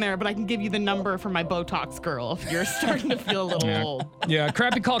put it in there, but I can give you the number for my Botox girl if you're starting to feel a little old. Yeah,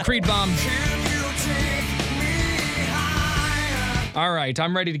 crappy call Creed bomb. All right,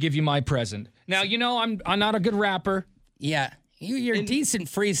 I'm ready to give you my present. Now, you know I'm not a good rapper. Yeah, you're a decent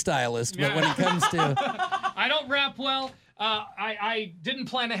freestylist, but when it comes to I don't rap well. I didn't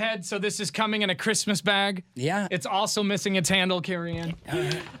plan ahead, so this is coming in a Christmas bag. Yeah. It's also missing its handle, Carrie Ann.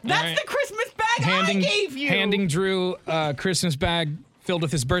 That's the Christmas bag I gave you. Handing Drew a Christmas bag filled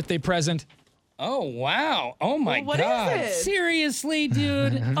with his birthday present. Oh, wow. Oh, my What God. is it? Seriously,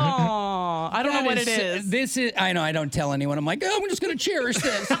 dude? Aw, I don't know what it is. This is, I know, I don't tell anyone. I'm like, I'm just going to cherish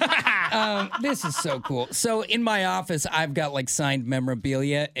this. This is so cool. So in my office, I've got like signed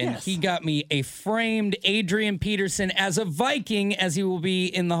memorabilia, and he got me a framed Adrian Peterson as a Viking, as he will be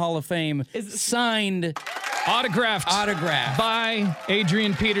in the Hall of Fame. Signed. Autographed by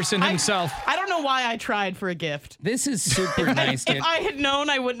Adrian Peterson himself. I don't know why I tried for a gift. This is super nice, dude. If I had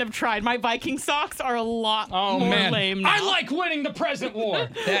known, I wouldn't have tried. My Viking socks are a lot more lame now. I like winning the present war.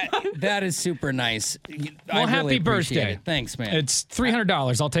 That is super nice. Well, happy birthday. It. Thanks, man. It's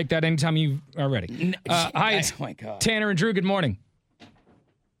 $300. I'll take that anytime you are ready. Hi, it's oh my God. Tanner and Drew. Good morning.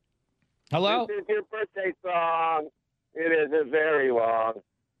 Hello? This is your birthday song. It isn't very long.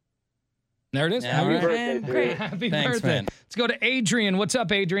 There it is. Yeah, Happy all right. birthday. Great. Happy Thanks, birthday. man. Let's go to Adrian. What's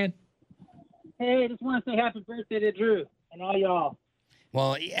up, Adrian? Hey, just want to say happy birthday to Drew and all y'all.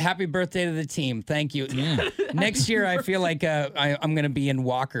 Well, happy birthday to the team. Thank you. Next year, I feel like I'm going to be in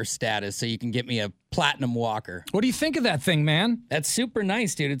walker status, so you can get me a platinum walker. What do you think of that thing, man? That's super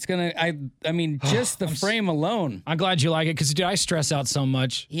nice, dude. It's going to, I mean, just the frame alone. I'm glad you like it because, dude, I stress out so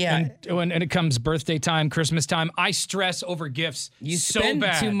much. Yeah. And when it comes birthday time, Christmas time, I stress over gifts You so spend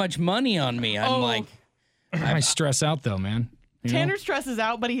bad. too much money on me. I'm like, I stress out, though, man. You know? Tanner stresses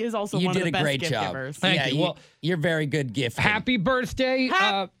out, but he is also you one did of the a best great gift job. givers. Thank you. Well, you're very good gift. Happy birthday.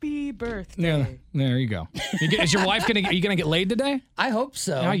 Happy birthday. Yeah, there you go. Is your wife are you gonna get laid today? I hope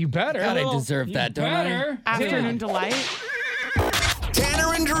so. Oh, you better. God, I deserve that, don't I? Afternoon delight.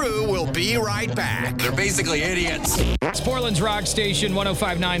 Tanner and Drew will be right back. They're basically idiots. It's Portland's Rock Station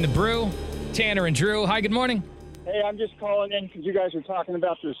 105.9 The Brew. Tanner and Drew. Hi, good morning. Hey, I'm just calling in because you guys are talking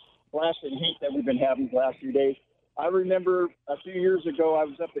about this blasting heat that we've been having the last few days. I remember a few years ago, I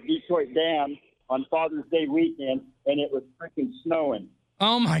was up at Detroit Dam on Father's Day weekend, and it was freaking snowing.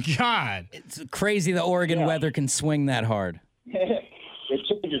 Oh, my God. It's crazy the Oregon weather can swing that hard. It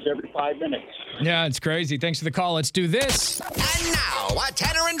changes every 5 minutes. Yeah, it's crazy. Thanks for the call. Let's do this. And now, a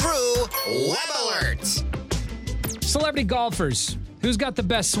Tanner and Drew Web Alert. Celebrity golfers. Who's got the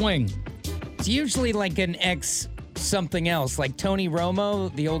best swing? It's usually like an ex-something else, like Tony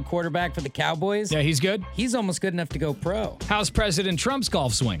Romo, the old quarterback for the Cowboys. Yeah, he's good? He's almost good enough to go pro. How's President Trump's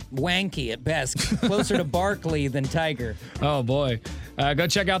golf swing? Wanky at best. Closer to Barkley than Tiger. Oh, boy. Go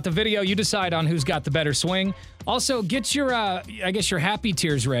check out the video. You decide on who's got the better swing. Also, get your, your happy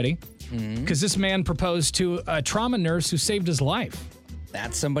tears ready. Because this man proposed to a trauma nurse who saved his life.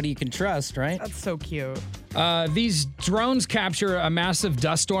 That's somebody you can trust, right? That's so cute. These drones capture a massive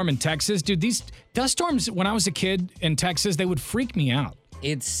dust storm in Texas. Dude, these dust storms, when I was a kid in Texas, they would freak me out.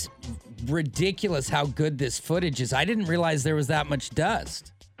 It's ridiculous how good this footage is. I didn't realize there was that much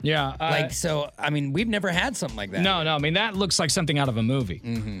dust. Yeah. We've never had something like that. No. I mean, that looks like something out of a movie.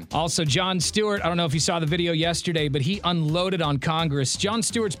 Mm-hmm. Also, Jon Stewart, I don't know if you saw the video yesterday, but he unloaded on Congress. Jon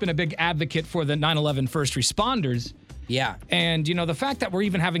Stewart's been a big advocate for the 9/11 first responders. Yeah. And, the fact that we're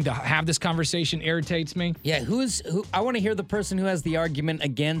even having to have this conversation irritates me. Yeah, who? I want to hear the person who has the argument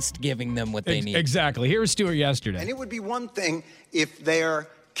against giving them what they need. Exactly. Here was Stewart yesterday. And it would be one thing if their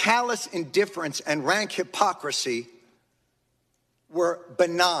callous indifference and rank hypocrisy were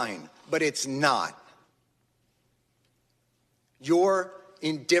benign, but it's not. Your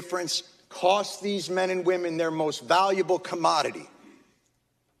indifference costs these men and women their most valuable commodity,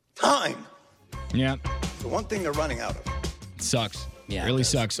 time. Yeah. The one thing they're running out of. It sucks. Yeah, it really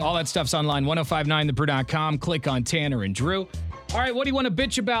sucks. All that stuff's online, 1059thebrew.com. Click on Tanner and Drew. All right, what do you want to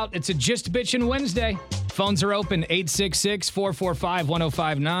bitch about? It's a Just Bitchin' Wednesday. Phones are open,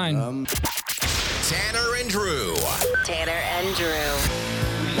 866-445-1059. Tanner and Drew. Tanner and Drew.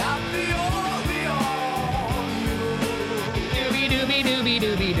 Doobie doobie doobie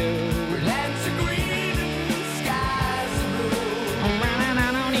doobie doo.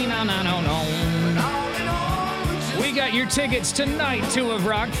 We got your tickets tonight to a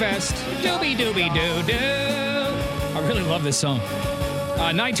Rockfest. Doobie doobie doo doo. I really love this song.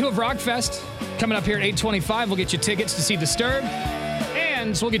 Night 2 of Rockfest coming up here at 8:25. We'll get you tickets to see Disturbed.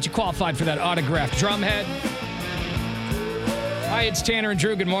 And we'll get you qualified for that autographed drumhead. Hi, it's Tanner and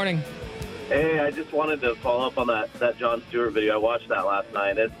Drew. Good morning. Hey, I just wanted to follow up on that Jon Stewart video. I watched that last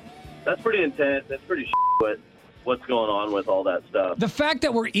night. That's pretty intense. It's pretty what's going on with all that stuff. The fact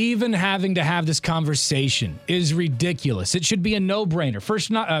that we're even having to have this conversation is ridiculous. It should be a no-brainer.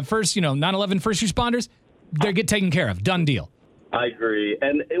 First, 9/11 first responders, they get taken care of. Done deal. I agree.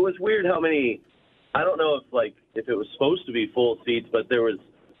 And it was weird how many, I don't know if it was supposed to be full seats, but there was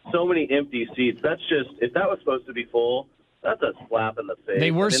so many empty seats. That's just, if that was supposed to be full, that's a slap in the face. They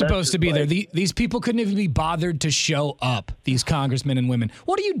were supposed to be there. These people couldn't even be bothered to show up, these congressmen and women.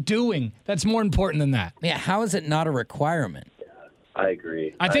 What are you doing that's more important than that? Yeah, how is it not a requirement? Yeah, I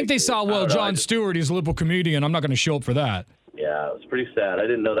agree. I think they saw, Jon Stewart, he's a liberal comedian. I'm not going to show up for that. Yeah, it was pretty sad. I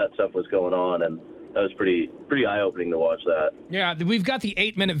didn't know that stuff was going on, and that was pretty eye-opening to watch that. Yeah, we've got the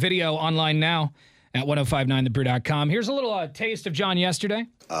 8-minute video online now at 1059thebrew.com. Here's a little taste of Jon yesterday.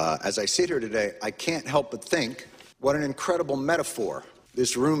 As I sit here today, I can't help but think what an incredible metaphor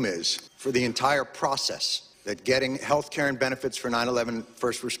this room is for the entire process that getting health care and benefits for 9/11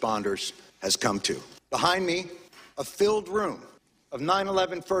 first responders has come to. Behind me, a filled room of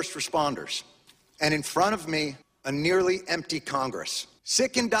 9/11 first responders. And in front of me, a nearly empty Congress.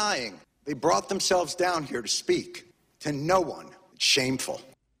 Sick and dying, they brought themselves down here to speak to no one. It's shameful.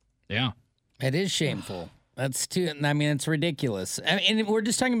 Yeah. It is shameful. It's ridiculous. And we're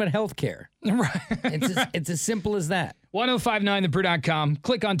just talking about health care. Right. It's as simple as that. 1059thebrew.com.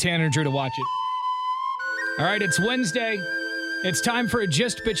 Click on Tanner and Drew to watch it. All right, it's Wednesday. It's time for a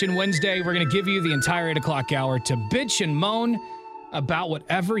Just Bitchin' Wednesday. We're going to give you the entire 8 o'clock hour to bitch and moan about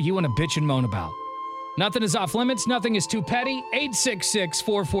whatever you want to bitch and moan about. Nothing is off limits. Nothing is too petty.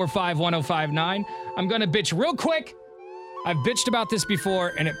 866-445-1059. I'm going to bitch real quick. I've bitched about this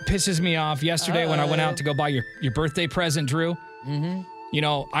before, and it pisses me off. Yesterday when I went out to go buy your birthday present, Drew,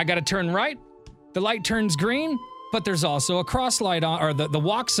 I got to turn right. The light turns green, but there's also a cross light on, or the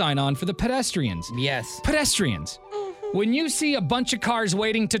walk sign on for the pedestrians. Yes. Pedestrians. When you see a bunch of cars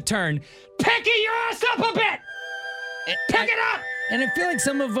waiting to turn, pick your ass up a bit! Pick it up! And I feel like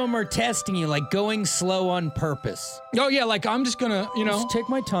some of them are testing you, like going slow on purpose. Oh, yeah, like I'm just gonna, Just take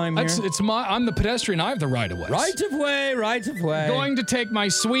my time here. I'm the pedestrian, I have the right of way. Right of way. Going to take my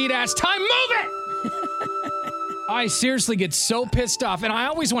sweet ass time, move it! I seriously get so pissed off, and I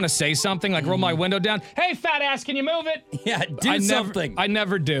always want to say something, like roll my window down. Hey, fat ass, can you move it? Yeah, do something. I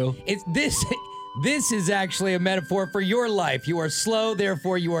never do. This is actually a metaphor for your life. You are slow,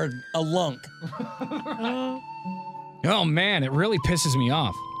 therefore you are a lunk. Oh, man, it really pisses me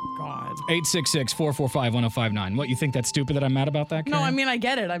off. God. 866-445-1059. What, you think that's stupid that I'm mad about that, Karen? No, I mean, I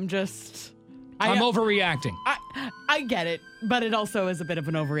get it. I'm overreacting. I get it, but it also is a bit of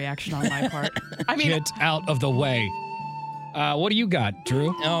an overreaction on my part. I mean, get out of the way. What do you got,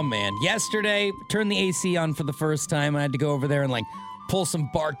 Drew? Oh, man. Yesterday, turned the AC on for the first time. I had to go over there and, pull some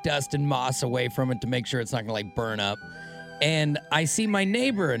bark dust and moss away from it to make sure it's not going to, burn up. And I see my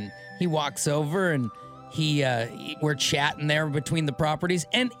neighbor, and he walks over, and we're chatting there between the properties.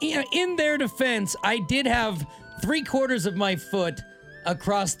 And in their defense, I did have 3/4 of my foot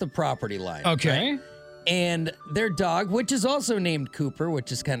across the property line. Okay. Right? And their dog, which is also named Cooper,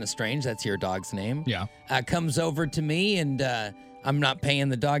 which is kind of strange. That's your dog's name. Yeah. Comes over to me, and I'm not paying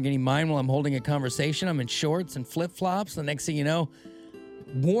the dog any mind while I'm holding a conversation. I'm in shorts and flip-flops. The next thing you know,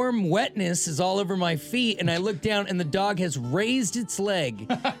 warm wetness is all over my feet, and I look down, and the dog has raised its leg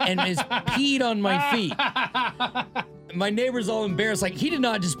and has peed on my feet. My neighbor's all embarrassed, he did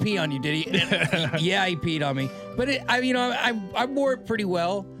not just pee on you, did he? Yeah, he peed on me. But I wore it pretty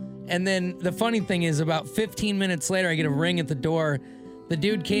well. And then the funny thing is, about 15 minutes later, I get a ring at the door. The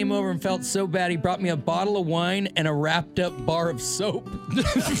dude came over and felt so bad, he brought me a bottle of wine and a wrapped-up bar of soap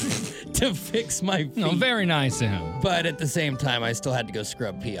to fix my feet. Oh, very nice of him. But at the same time, I still had to go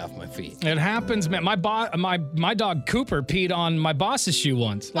scrub pee off my feet. It happens, man. My dog Cooper peed on my boss's shoe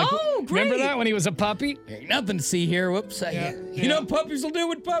once. Oh, great. Remember that when he was a puppy? Ain't nothing to see here. Whoops. You know puppies will do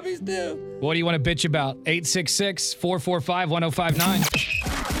what puppies do. What do you want to bitch about?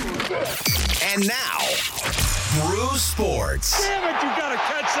 866-445-1059. And now, Brew Sports. Damn it, you gotta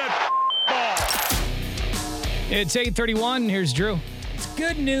catch that ball. It's 8:31. Here's Drew. It's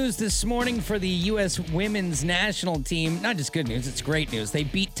good news this morning for the U.S. women's national team. Not just good news, it's great news. They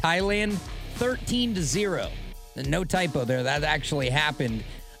beat Thailand 13-0. No typo there. That actually happened.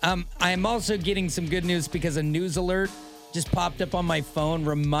 I'm also getting some good news because a news alert just popped up on my phone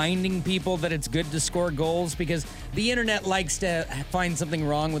reminding people that it's good to score goals because the internet likes to find something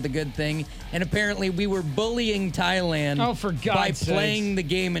wrong with a good thing. And apparently we were bullying Thailand by playing the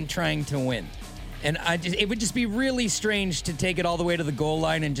game and trying to win. And it would just be really strange to take it all the way to the goal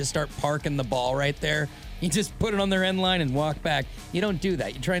line and just start parking the ball right there. You just put it on their end line and walk back. You don't do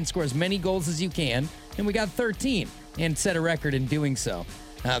that. You try and score as many goals as you can. And we got 13 and set a record in doing so.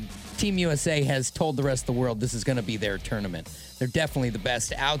 Team USA has told the rest of the world this is going to be their tournament. They're definitely the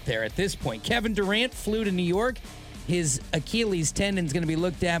best out there at this point. Kevin Durant flew to New York. His Achilles tendon is going to be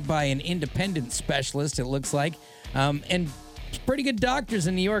looked at by an independent specialist, it looks like. And pretty good doctors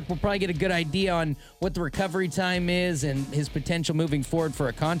in New York will probably get a good idea on what the recovery time is and his potential moving forward for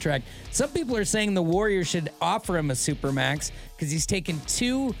a contract. Some people are saying the Warriors should offer him a supermax because he's taken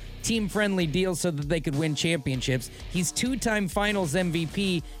 2 team-friendly deals so that they could win championships. He's 2-time finals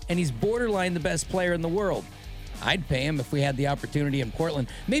MVP, and he's borderline the best player in the world. I'd pay him if we had the opportunity in Portland.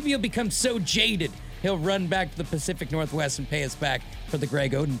 Maybe he'll become so jaded, he'll run back to the Pacific Northwest and pay us back for the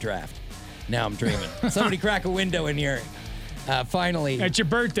Greg Oden draft. Now I'm dreaming. Somebody crack a window in here. Finally. It's your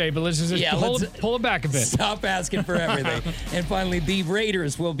birthday, but let's just pull it back a bit. Stop asking for everything. And finally, the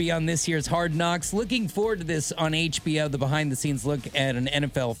Raiders will be on this year's Hard Knocks. Looking forward to this on HBO, the behind-the-scenes look at an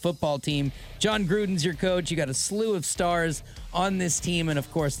NFL football team. John Gruden's your coach. You got a slew of stars on this team, and,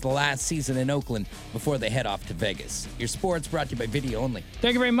 of course, the last season in Oakland before they head off to Vegas. Your sports brought to you by Video Only.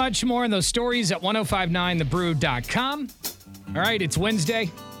 Thank you very much. More on those stories at 1059thebrew.com. All right, it's Wednesday.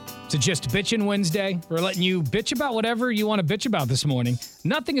 It's a Just Bitchin' Wednesday. We're letting you bitch about whatever you want to bitch about this morning.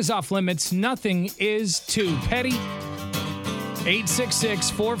 Nothing is off limits. Nothing is too petty.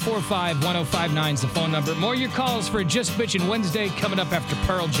 866-445-1059 is the phone number. More of your calls for a Just Bitchin' Wednesday coming up after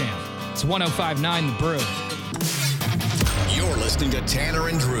Pearl Jam. It's 1059 The Brew. You're listening to Tanner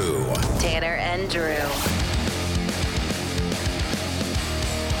and Drew. Tanner and Drew.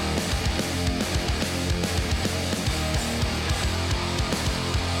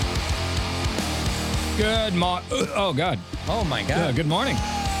 Good morning. Oh, God. Oh, my God. Good morning.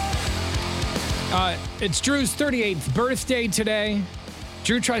 It's Drew's 38th birthday today.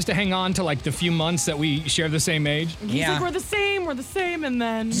 Drew tries to hang on to the few months that we share the same age. He's like, we're the same, and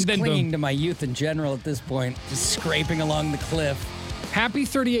then... Just clinging to my youth in general at this point, just scraping along the cliff. Happy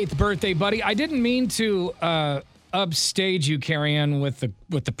 38th birthday, buddy. I didn't mean to upstage you, Carrie Ann, with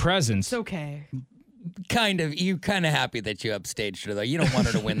the presents. It's okay. You kind of happy that you upstaged her, though. You don't want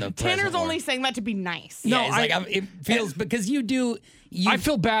her to win the present. Tanner's only saying that to be nice. No, it feels because you do. I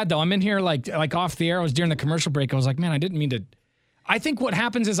feel bad though. I'm in here like off the air. I was during the commercial break. I was like, man, I didn't mean to. I think what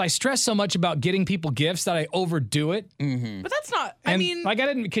happens is I stress so much about getting people gifts that I overdo it. Mm-hmm. But that's not, And, I mean. like I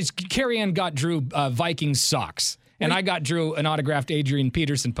didn't, because Carrie Ann got Drew Viking socks. And I got Drew an autographed Adrian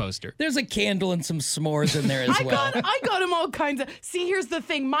Peterson poster. There's a candle and some s'mores in there as well. I got him all kinds of. See, here's the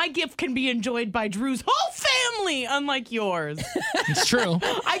thing. My gift can be enjoyed by Drew's whole family, unlike yours. It's true.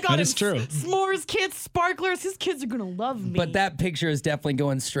 I got That him is true. s'mores kits, sparklers. His kids are going to love me. But that picture is definitely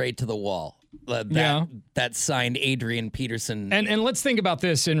going straight to the wall. That signed Adrian Peterson. And let's think about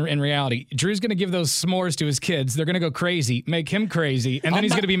this in reality. Drew's going to give those s'mores to his kids. They're going to go crazy, make him crazy, and then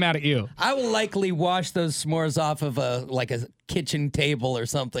he's going to be mad at you. I will likely wash those s'mores off of a kitchen table or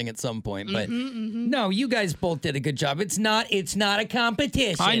something at some point. But no, you guys both did a good job. It's not a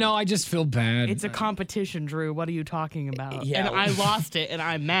competition. I know. I just feel bad. It's a competition, Drew. What are you talking about? Yeah. And I lost it, and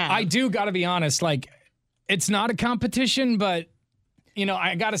I'm mad. I do got to be honest. Like, it's not a competition, but you know,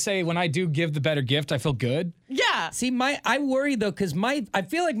 I got to say, when I do give the better gift, I feel good. Yeah. See, I worry though, because I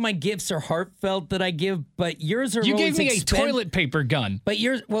feel like my gifts are heartfelt that I give, but yours are. You always gave me a toilet paper gun. But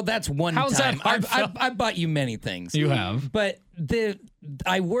yours, well, that's one How's time. that heartfelt? I bought you many things. You have. But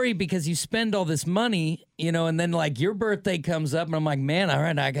I worry because you spend all this money, you know, and then like your birthday comes up, and I'm like, man, all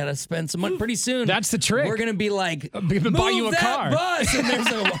right, I gotta spend some money pretty soon. That's the trick. We're gonna be like, buy you a that car. bus, and there's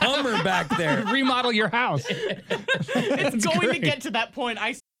a Hummer back there. Remodel your house. It's going to get to that point.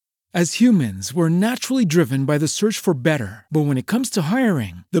 As humans, we're naturally driven by the search for better. But when it comes to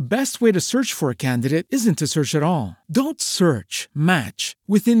hiring, the best way to search for a candidate isn't to search at all. Don't search, match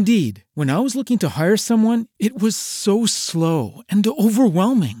with Indeed. When I was looking to hire someone, it was so slow and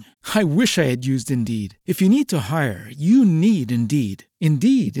overwhelming. I wish I had used Indeed. If you need to hire, you need Indeed.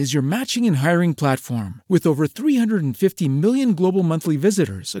 Indeed is your matching and hiring platform with over 350 million global monthly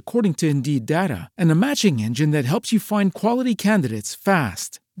visitors, according to Indeed data, and a matching engine that helps you find quality candidates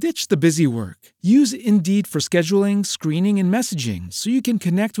fast. Ditch the busy work. Use Indeed for scheduling, screening, and messaging so you can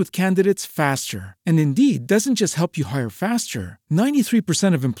connect with candidates faster. And Indeed doesn't just help you hire faster.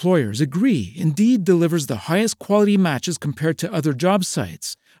 93% of employers agree Indeed delivers the highest quality matches compared to other job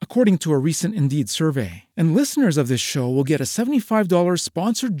sites, according to a recent Indeed survey. And listeners of this show will get a $75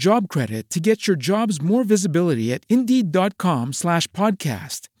 sponsored job credit to get your jobs more visibility at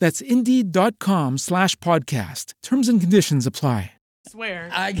Indeed.com/podcast. That's Indeed.com/podcast. Terms and conditions apply. Swear.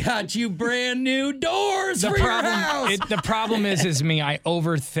 I got you brand new doors for your house. The problem is me. I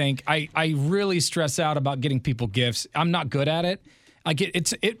overthink. I really stress out about getting people gifts. I'm not good at it.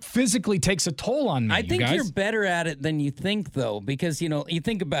 It physically takes a toll on me. I think you're better at it than you think, though, because, you know, you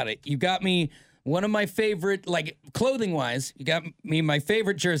think about it. You got me one of my favorite, like, clothing-wise, you got me my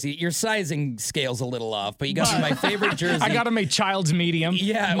favorite jersey. Your sizing scale's a little off, but you got me my favorite jersey. I got him a child's medium.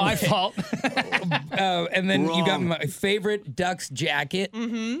 Yeah. My fault. And then you got me my favorite Ducks jacket.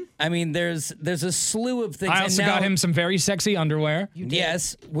 Mm-hmm. I mean, there's a slew of things. I also got him some very sexy underwear.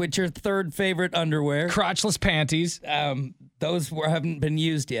 Yes, which are third favorite underwear. Crotchless panties. Those haven't been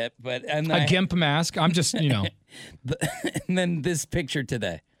used yet, but a GIMP mask. I'm just, you know. And then this picture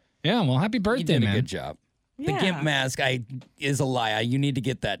today. Yeah, well, happy birthday, you did man. a good job. The GIMP mask is a lie. You need to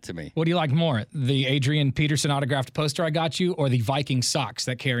get that to me. What do you like more? The Adrian Peterson autographed poster I got you, or the Viking socks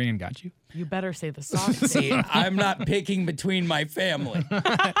that Carrie Ann got you? You better say the socks. See, I'm not picking between my family. Well,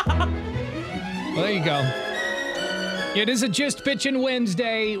 there you go. It is a Just Bitchin'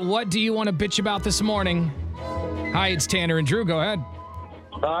 Wednesday. What do you want to bitch about this morning? Hi, it's Tanner and Drew. Go ahead.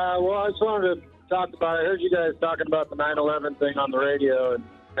 Well, I just wanted to talk about it. I heard you guys talking about the 9/11 thing on the radio, and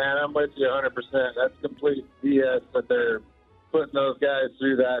man, I'm with you 100%. That's complete BS that they're putting those guys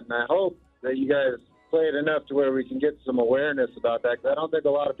through that, and I hope that you guys play it enough to where we can get some awareness about that, because I don't think a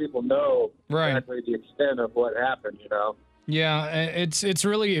lot of people know exactly the extent of what happened, you know? Yeah, it's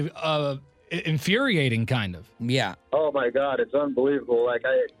really infuriating, kind of. Yeah. Oh, my God, it's unbelievable. Like,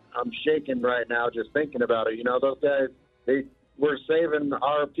 I'm shaking right now just thinking about it. You know, those guys, they were saving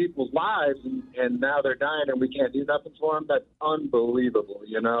our people's lives, and now they're dying, and we can't do nothing for them. That's unbelievable,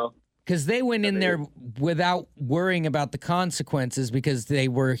 you know? Because they went in there without worrying about the consequences because they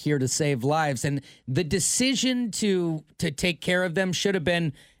were here to save lives. And the decision to take care of them should have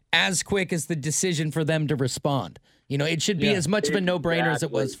been as quick as the decision for them to respond. You know, it should be as much of a no-brainer as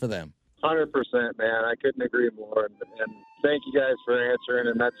it was for them. 100%, man. I couldn't agree more. And thank you guys for answering.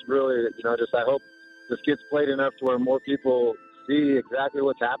 And that's really, you know, just I hope this gets played enough to where more people see exactly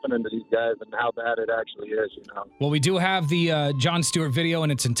what's happening to these guys and how bad it actually is, you know. Well, we do have the Jon Stewart video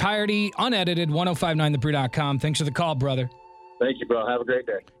in its entirety, unedited, 1059thebrew.com. Thanks for the call, brother. Thank you, bro. Have a great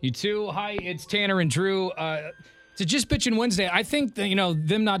day. You too. Hi, it's Tanner and Drew. It's a Just Bitchin' Wednesday. I think that, you know,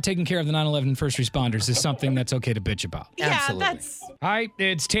 them not taking care of the 9/11 first responders is something that's okay to bitch about. Yeah, Absolutely. that's... Hi,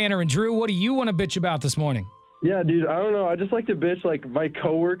 it's Tanner and Drew. What do you want to bitch about this morning? Yeah, dude, I don't know. I just like to bitch, like, my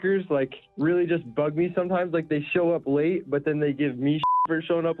coworkers, like, really just bug me sometimes. Like, they show up late, but then they give me for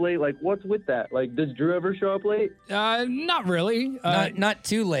showing up late. Like, what's with that? Like, does Drew ever show up late? Not really. Not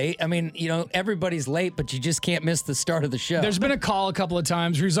too late. I mean, everybody's late, but you just can't miss the start of the show. There's been a call a couple of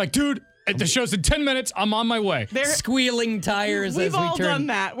times where he's like, dude, the show's in 10 minutes. I'm on my way. They're squealing tires We've as we all turn. done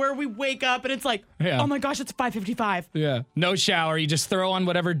that, where we wake up and it's like, Yeah. oh my gosh, it's 5:55. Yeah. No shower. You just throw on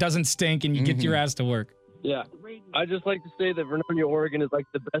whatever doesn't stink and you get your ass to work. Yeah. I just like to say that Vernonia, Oregon is, like,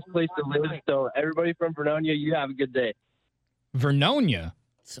 the best place to live. So, everybody from Vernonia, you have a good day. Vernonia?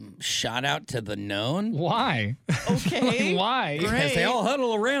 Some shout out to the known. Why? Okay. Why? Because they all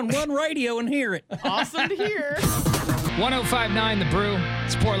huddle around one radio and hear it. Awesome to hear. 1059 The Brew.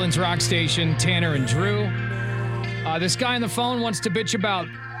 It's Portland's rock station. Tanner and Drew. This guy on the phone wants to bitch about,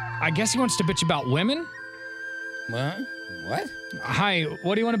 I guess he wants to bitch about women? What? Hi,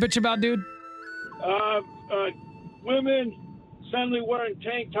 what do you want to bitch about, dude? Women suddenly wearing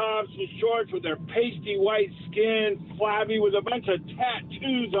tank tops and shorts with their pasty white skin, flabby with a bunch of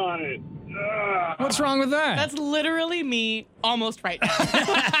tattoos on it. Ugh. What's wrong with that? That's literally me almost right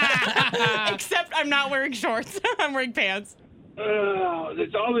now. Except I'm not wearing shorts. I'm wearing pants.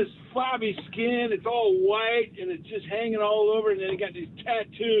 There's all this flabby skin. It's all white, and it's just hanging all over, and then it got these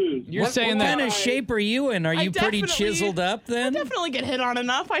tattoos. What kind of shape are you in? Are you pretty chiseled up then? I definitely get hit on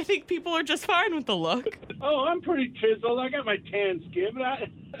enough. I think people are just fine with the look. Oh, I'm pretty chiseled. I got my tan skin, but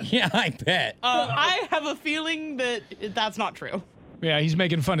Yeah, I bet. I have a feeling that that's not true. Yeah, he's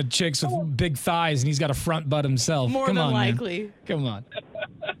making fun of chicks with big thighs, and he's got a front butt himself. More Come than on, man. likely. Come on.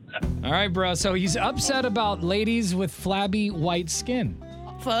 All right, bro. So he's upset about ladies with flabby white skin.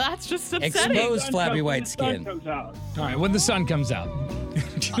 So that's just upsetting. Exposed flabby white skin. All right, when the sun comes out.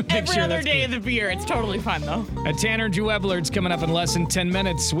 Make Every sure other that's day of the year. It's totally fun, though. At Tanner and Drew Webeler's coming up in less than 10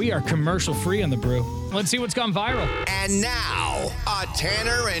 minutes. We are commercial free on The Brew. Let's see what's gone viral. And now, a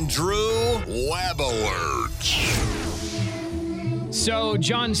Tanner and Drew Web Alert. So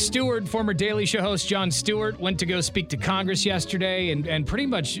Jon Stewart, former Daily Show host Jon Stewart, went to go speak to Congress yesterday and pretty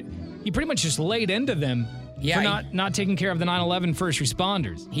much just laid into them for not taking care of the 9/11 first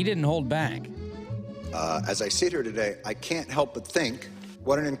responders. He didn't hold back. As I sit here today, I can't help but think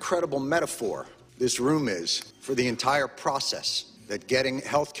what an incredible metaphor this room is for the entire process that getting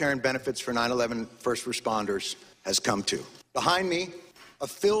health care and benefits for 9/11 first responders has come to. Behind me, a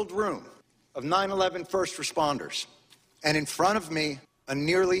filled room of 9/11 first responders. And in front of me, a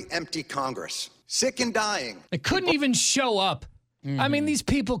nearly empty Congress. Sick and dying. They couldn't even show up. I mean, these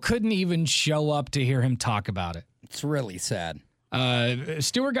people couldn't even show up to hear him talk about it. It's really sad.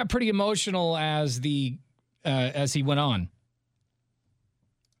 Stewart got pretty emotional as he went on.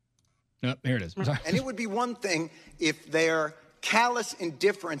 Oh, here it is. And it would be one thing if their callous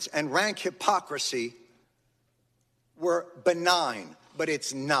indifference and rank hypocrisy were benign, but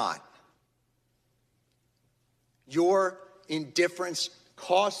it's not. Your indifference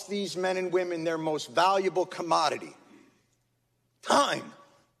costs these men and women their most valuable commodity, time.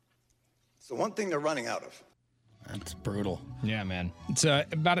 It's the one thing they're running out of. That's brutal. Yeah, man. It's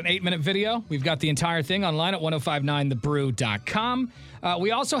about an 8-minute video. We've got the entire thing online at 1059thebrew.com.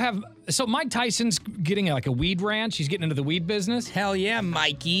 We also have, so Mike Tyson's getting like a weed ranch. He's getting into the weed business. Hell yeah,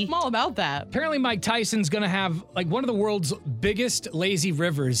 Mikey. I'm all about that. Apparently Mike Tyson's going to have like one of the world's biggest lazy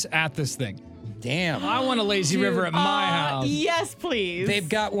rivers at this thing. Damn. I want a lazy river at my house. Yes, please. They've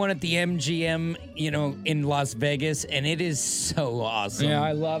got one at the MGM, in Las Vegas, and it is so awesome. Yeah,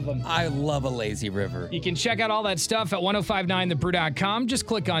 I love them. I love a lazy river. You can check out all that stuff at 1059thebrew.com. Just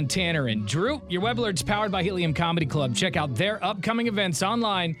click on Tanner and Drew. Your web alert's powered by Helium Comedy Club. Check out their upcoming events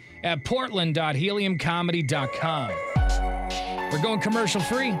online at portland.heliumcomedy.com. We're going commercial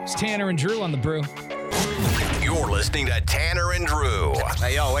free. It's Tanner and Drew on The Brew. You're listening to Tanner and Drew.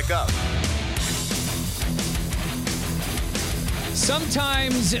 Hey, yo, wake up.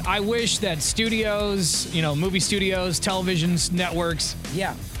 Sometimes I wish that studios, movie studios, television networks,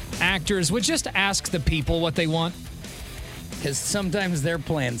 actors would just ask the people what they want. Because sometimes their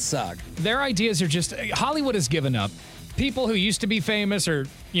plans suck. Their ideas are just, Hollywood has given up. People who used to be famous are,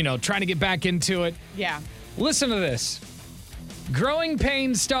 trying to get back into it. Yeah. Listen to this. Growing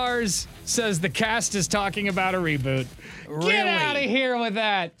Pains stars says the cast is talking about a reboot. Really? Get out of here with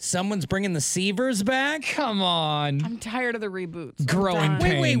that. Someone's bringing the Seavers back? Come on. I'm tired of the reboots. Growing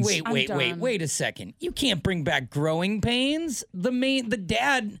Pains. Wait a second. You can't bring back Growing Pains. The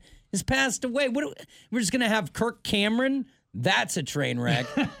dad has passed away. We're just going to have Kirk Cameron? That's a train wreck.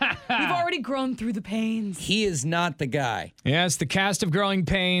 We've already grown through the pains. He is not the guy. Yes, the cast of Growing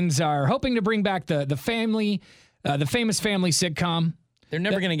Pains are hoping to bring back the famous family sitcom. They're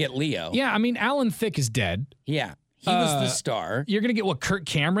never going to get Leo. Yeah, I mean, Alan Thicke is dead. Yeah. He was the star. You're going to get Kirk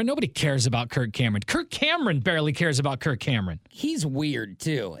Cameron? Nobody cares about Kirk Cameron. Kirk Cameron barely cares about Kirk Cameron. He's weird,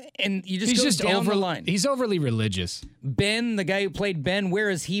 too. And you just He's go just down the line. He's overly religious. Ben, the guy who played Ben,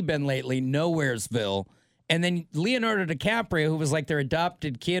 where has he been lately? Nowheresville. And then Leonardo DiCaprio, who was like their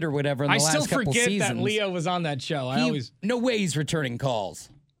adopted kid or whatever in the last couple seasons. I still forget that Leo was on that show. No way he's returning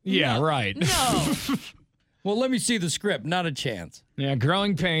calls. Yeah, right. No. Well, let me see the script. Not a chance. Yeah,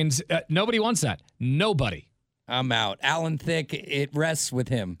 Growing Pains. Nobody wants that. Nobody. I'm out. Alan Thicke, it rests with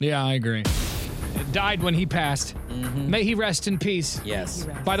him. Yeah, I agree. It died when he passed. May he rest in peace. Yes.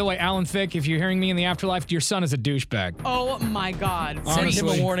 By the way, Alan Thicke, if you're hearing me in the afterlife, your son is a douchebag. Oh, my God. Send him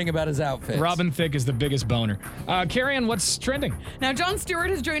a warning about his outfit. Robin Thicke is the biggest boner. Carrie Ann, what's trending? Now, Jon Stewart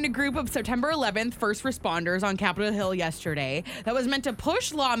has joined a group of September 11th first responders on Capitol Hill yesterday that was meant to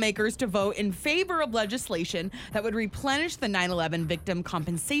push lawmakers to vote in favor of legislation that would replenish the 9/11 Victim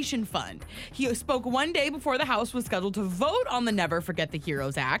Compensation Fund. He spoke one day before the House was scheduled to vote on the Never Forget the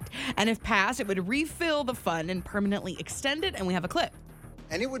Heroes Act, and if passed, it would refill the fund and permanently extend it, and we have a clip.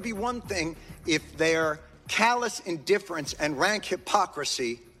 And it would be one thing if their callous indifference and rank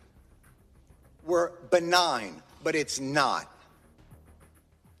hypocrisy were benign, but it's not.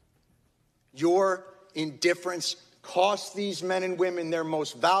 Your indifference costs these men and women their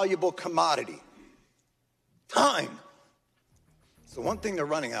most valuable commodity, time. It's the one thing they're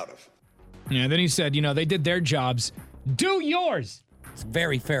running out of. Yeah, then he said, they did their jobs. Do yours. It's a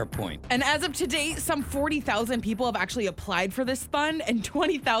very fair point. And as of today, some 40,000 people have actually applied for this fund, and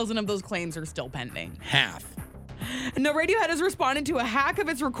 20,000 of those claims are still pending. Half. Now, Radiohead has responded to a hack of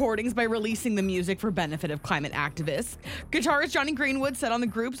its recordings by releasing the music for benefit of climate activists. Guitarist Johnny Greenwood said on the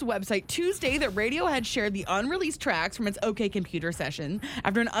group's website Tuesday that Radiohead shared the unreleased tracks from its OK Computer session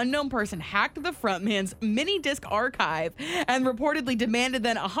after an unknown person hacked the frontman's mini disc archive and reportedly demanded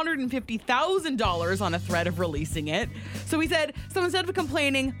then $150,000 on a threat of releasing it. So he said, so instead of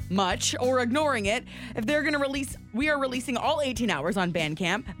complaining much or ignoring it, if they're going to release, we are releasing all 18 hours on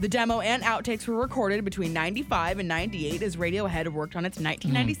Bandcamp. The demo and outtakes were recorded between 95 and 98 as Radiohead worked on its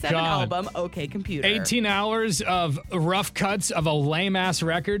 1997 album, OK Computer. 18 hours of rough cuts of a lame-ass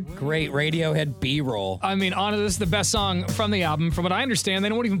record. Great Radiohead B-roll. I mean, honestly, this is the best song from the album. From what I understand, they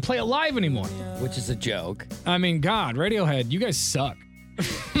don't even play it live anymore. Which is a joke. I mean, God, Radiohead, you guys suck.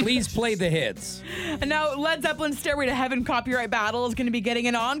 Please play the hits. And now Led Zeppelin's Stairway to Heaven copyright battle is going to be getting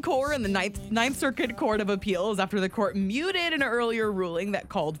an encore in the Ninth Circuit Court of Appeals after the court muted an earlier ruling that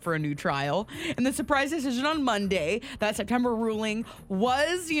called for a new trial. And the surprise decision on Monday, that September ruling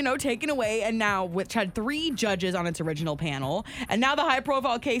was, taken away, and now which had 3 judges on its original panel. And now the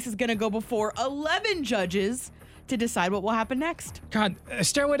high-profile case is going to go before 11 judges to decide what will happen next. God,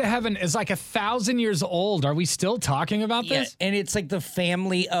 Stairway to Heaven is like 1,000 years old. Are we still talking about this? And it's like the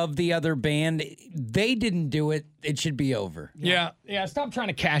family of the other band. They didn't do it. It should be over. Yeah. Stop trying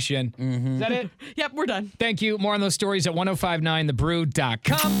to cash in. Is that it? Yep, we're done. Thank you. More on those stories at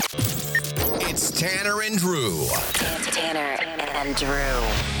 1059thebrew.com. It's Tanner and Drew. Tanner and Drew.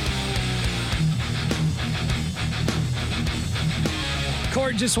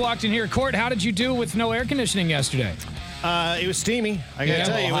 Court just walked in here. Court, how did you do with no air conditioning yesterday? It was steamy. I gotta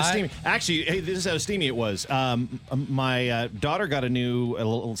tell you, it was steamy. Actually, hey, this is how steamy it was. My daughter got a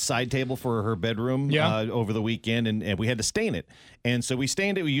little side table for her bedroom over the weekend, and we had to stain it. And so we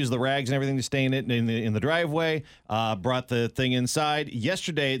stained it. We used the rags and everything to stain it in the driveway. Brought the thing inside.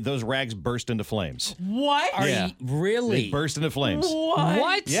 Yesterday, those rags burst into flames. What? Are you really? They burst into flames.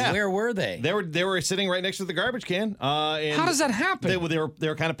 What? Yeah. Where were they? They were sitting right next to the garbage can. And how does that happen? They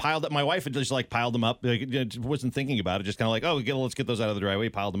were kind of piled up. My wife had just piled them up. Wasn't thinking about it. Just kind of like, let's get those out of the driveway.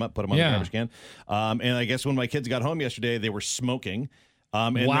 Piled them up, put them on the garbage can. And I guess when my kids got home yesterday, they were smoking.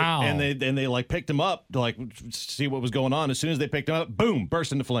 Wow. They picked them up to see what was going on. As soon as they picked them up, boom,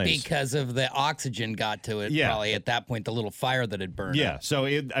 burst into flames. Because of the oxygen got to it. Yeah. Probably at that point, the little fire that had burned. Yeah. Up. So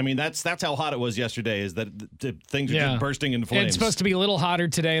that's how hot it was yesterday. Is that things are just bursting into flames. It's supposed to be a little hotter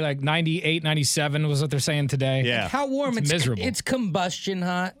today, like 98, 97 was what they're saying today. Yeah. How warm? It's miserable. It's combustion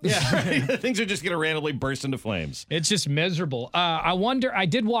hot. Yeah. Things are just going to randomly burst into flames. It's just miserable. I wonder. I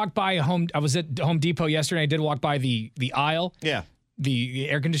did walk by I was at Home Depot yesterday. I did walk by the aisle. Yeah. The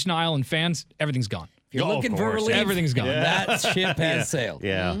air conditioning aisle and fans, everything's gone. If you're looking for relief, everything's gone. Yeah. That ship has sailed.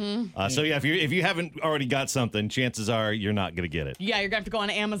 Yeah. So if you haven't already got something, chances are you're not going to get it. Yeah, you're going to have to go on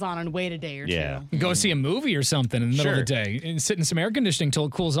Amazon and wait a day or two. Go see a movie or something in the middle of the day and sit in some air conditioning till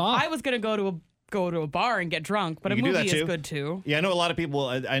it cools off. I was going to go to a go to a bar and get drunk, but You a can do movie that is too. good too. Yeah, I know a lot of people.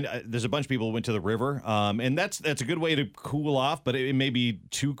 There's a bunch of people who went to the river, and that's a good way to cool off. But it may be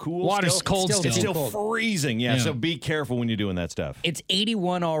too cool. Water's still. cold It's still. still freezing. Yeah, so be careful when you're doing that stuff. It's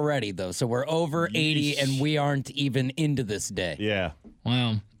 81 already, though, so we're over 80, and we aren't even into this day. Yeah.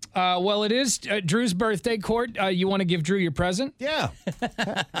 Wow. Well, it is Drew's birthday, Court. You want to give Drew your present? Yeah.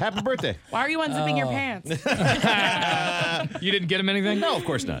 Happy birthday. Why are you unzipping Oh. your pants? You didn't get him anything? No, of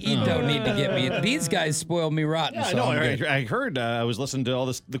course not. You don't need to get me. These guys spoiled me rotten. Yeah, I so know. I'm good. I heard. I was listening to all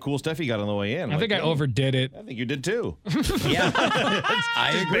the cool stuff you got on the way in. I think I overdid it. I think you did too.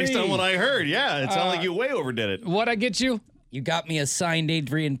 I agree. Based on what I heard, yeah, it sounded like you way overdid it. What'd I get you? You got me a signed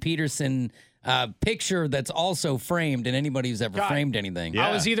Adrian Peterson picture that's also framed, and anybody who's ever framed anything.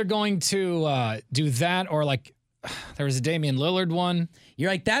 I was either going to do that or like there was a Damian Lillard one. You're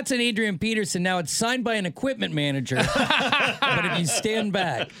like, that's an Adrian Peterson. Now it's signed by an equipment manager. But if you stand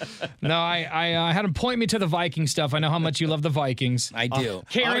back. No, I had him point me to the Viking stuff. I know how much you love the Vikings. I do.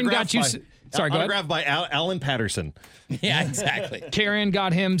 Karen got you. Sorry, go ahead. Autographed by Alan Patterson. Yeah, exactly. Karen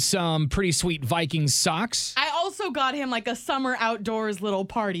got him some pretty sweet Viking socks. I also got him like a summer outdoors little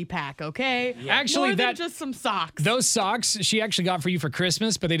party pack, okay? Actually, More than that- just some socks. Those socks she actually got for you for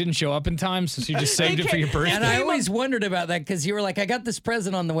Christmas, but they didn't show up in time, so she just saved it for your birthday. And I always wondered about that because you were like, I got this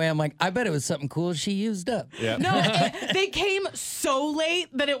present on the way. I'm like, I bet it was something cool she used up. Yeah. No, they came so late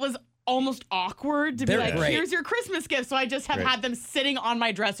that it was almost awkward to be They're like, great. here's your Christmas gift. So I just have Great. had them sitting on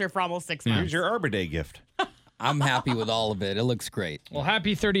my dresser for almost 6 months. Here's your Arbor Day gift. I'm happy with all of it. It looks great. Well,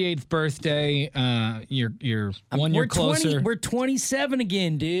 happy 38th birthday. You're 1 year We're closer. We're 27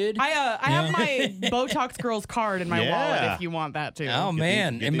 again, dude. I have my Botox Girls card in my wallet Yeah. if you want that too. Oh,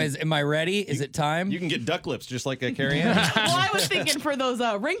 man. Am I ready? Is it time? You can get duck lips just like Carrie Ann. Well, I was thinking for those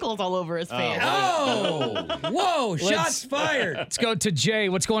wrinkles all over his face. Oh, whoa, shots fired. Let's go to Jay.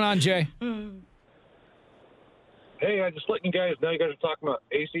 What's going on, Jay? Hey, I just letting you guys know you guys are talking about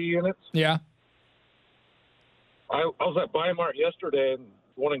AC units. Yeah. I was at Bi-Mart yesterday and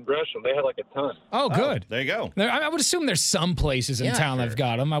one in Gresham. They had like a ton. Oh, good. There you go. I would assume there's some places in Yeah, town that've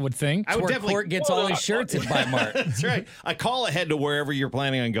got them, I would think. I would Where definitely. Court gets all his shirts at Bi-Mart. That's right. I call ahead to wherever you're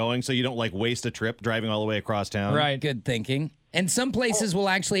planning on going, so you don't like waste a trip driving all the way across town. Right. Good thinking. And some places will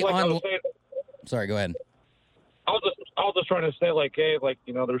actually Like I was saying, Sorry, go ahead. I was just trying to say, like, hey, like,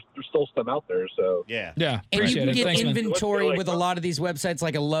 you know, there's still some out there, so. Yeah. Yeah, And you appreciate can it. get Thanks, man. inventory with a lot of these websites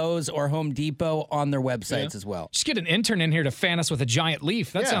like a Lowe's or Home Depot on their websites as well. Just get an intern in here to fan us with a giant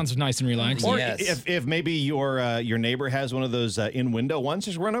leaf. That Yeah. sounds nice and relaxing. Or Yes. if maybe your neighbor has one of those in-window ones,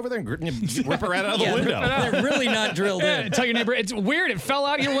 just run over there and rip it right out of the Yeah, window. They're really not drilled Yeah, in. tell your neighbor, it's weird. It fell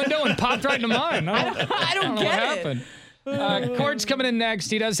out your window and popped right into mine. I don't know what happened. Court's coming in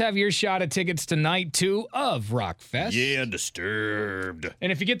next. He does have your shot at tickets to night 2 of Rockfest. Yeah, Disturbed.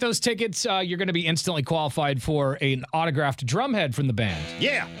 And if you get those tickets, you're going to be instantly qualified for an autographed drumhead from the band.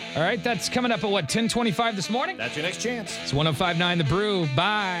 Yeah. All right, that's coming up at 10:25 this morning? That's your next chance. It's 105.9 The Brew.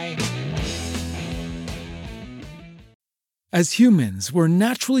 Bye. As humans, we're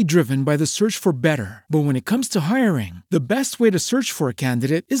naturally driven by the search for better. But when it comes to hiring, the best way to search for a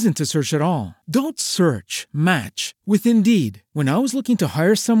candidate isn't to search at all. Don't search, match with Indeed. When I was looking to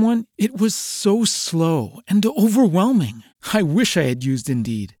hire someone, it was so slow and overwhelming. I wish I had used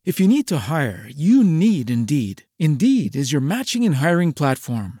Indeed. If you need to hire, you need Indeed. Indeed is your matching and hiring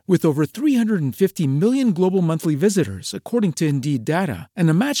platform with over 350 million global monthly visitors, according to Indeed data, and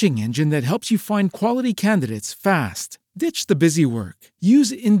a matching engine that helps you find quality candidates fast. Ditch the busy work.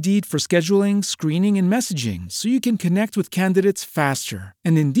 Use Indeed for scheduling, screening, and messaging so you can connect with candidates faster.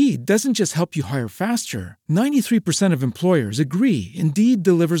 And Indeed doesn't just help you hire faster. 93% of employers agree Indeed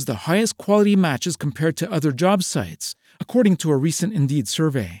delivers the highest quality matches compared to other job sites, according to a recent Indeed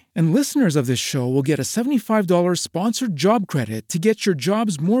survey. And listeners of this show will get a $75 sponsored job credit to get your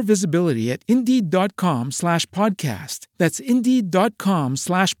jobs more visibility at Indeed.com/podcast. That's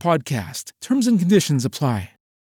Indeed.com/podcast. Terms and conditions apply.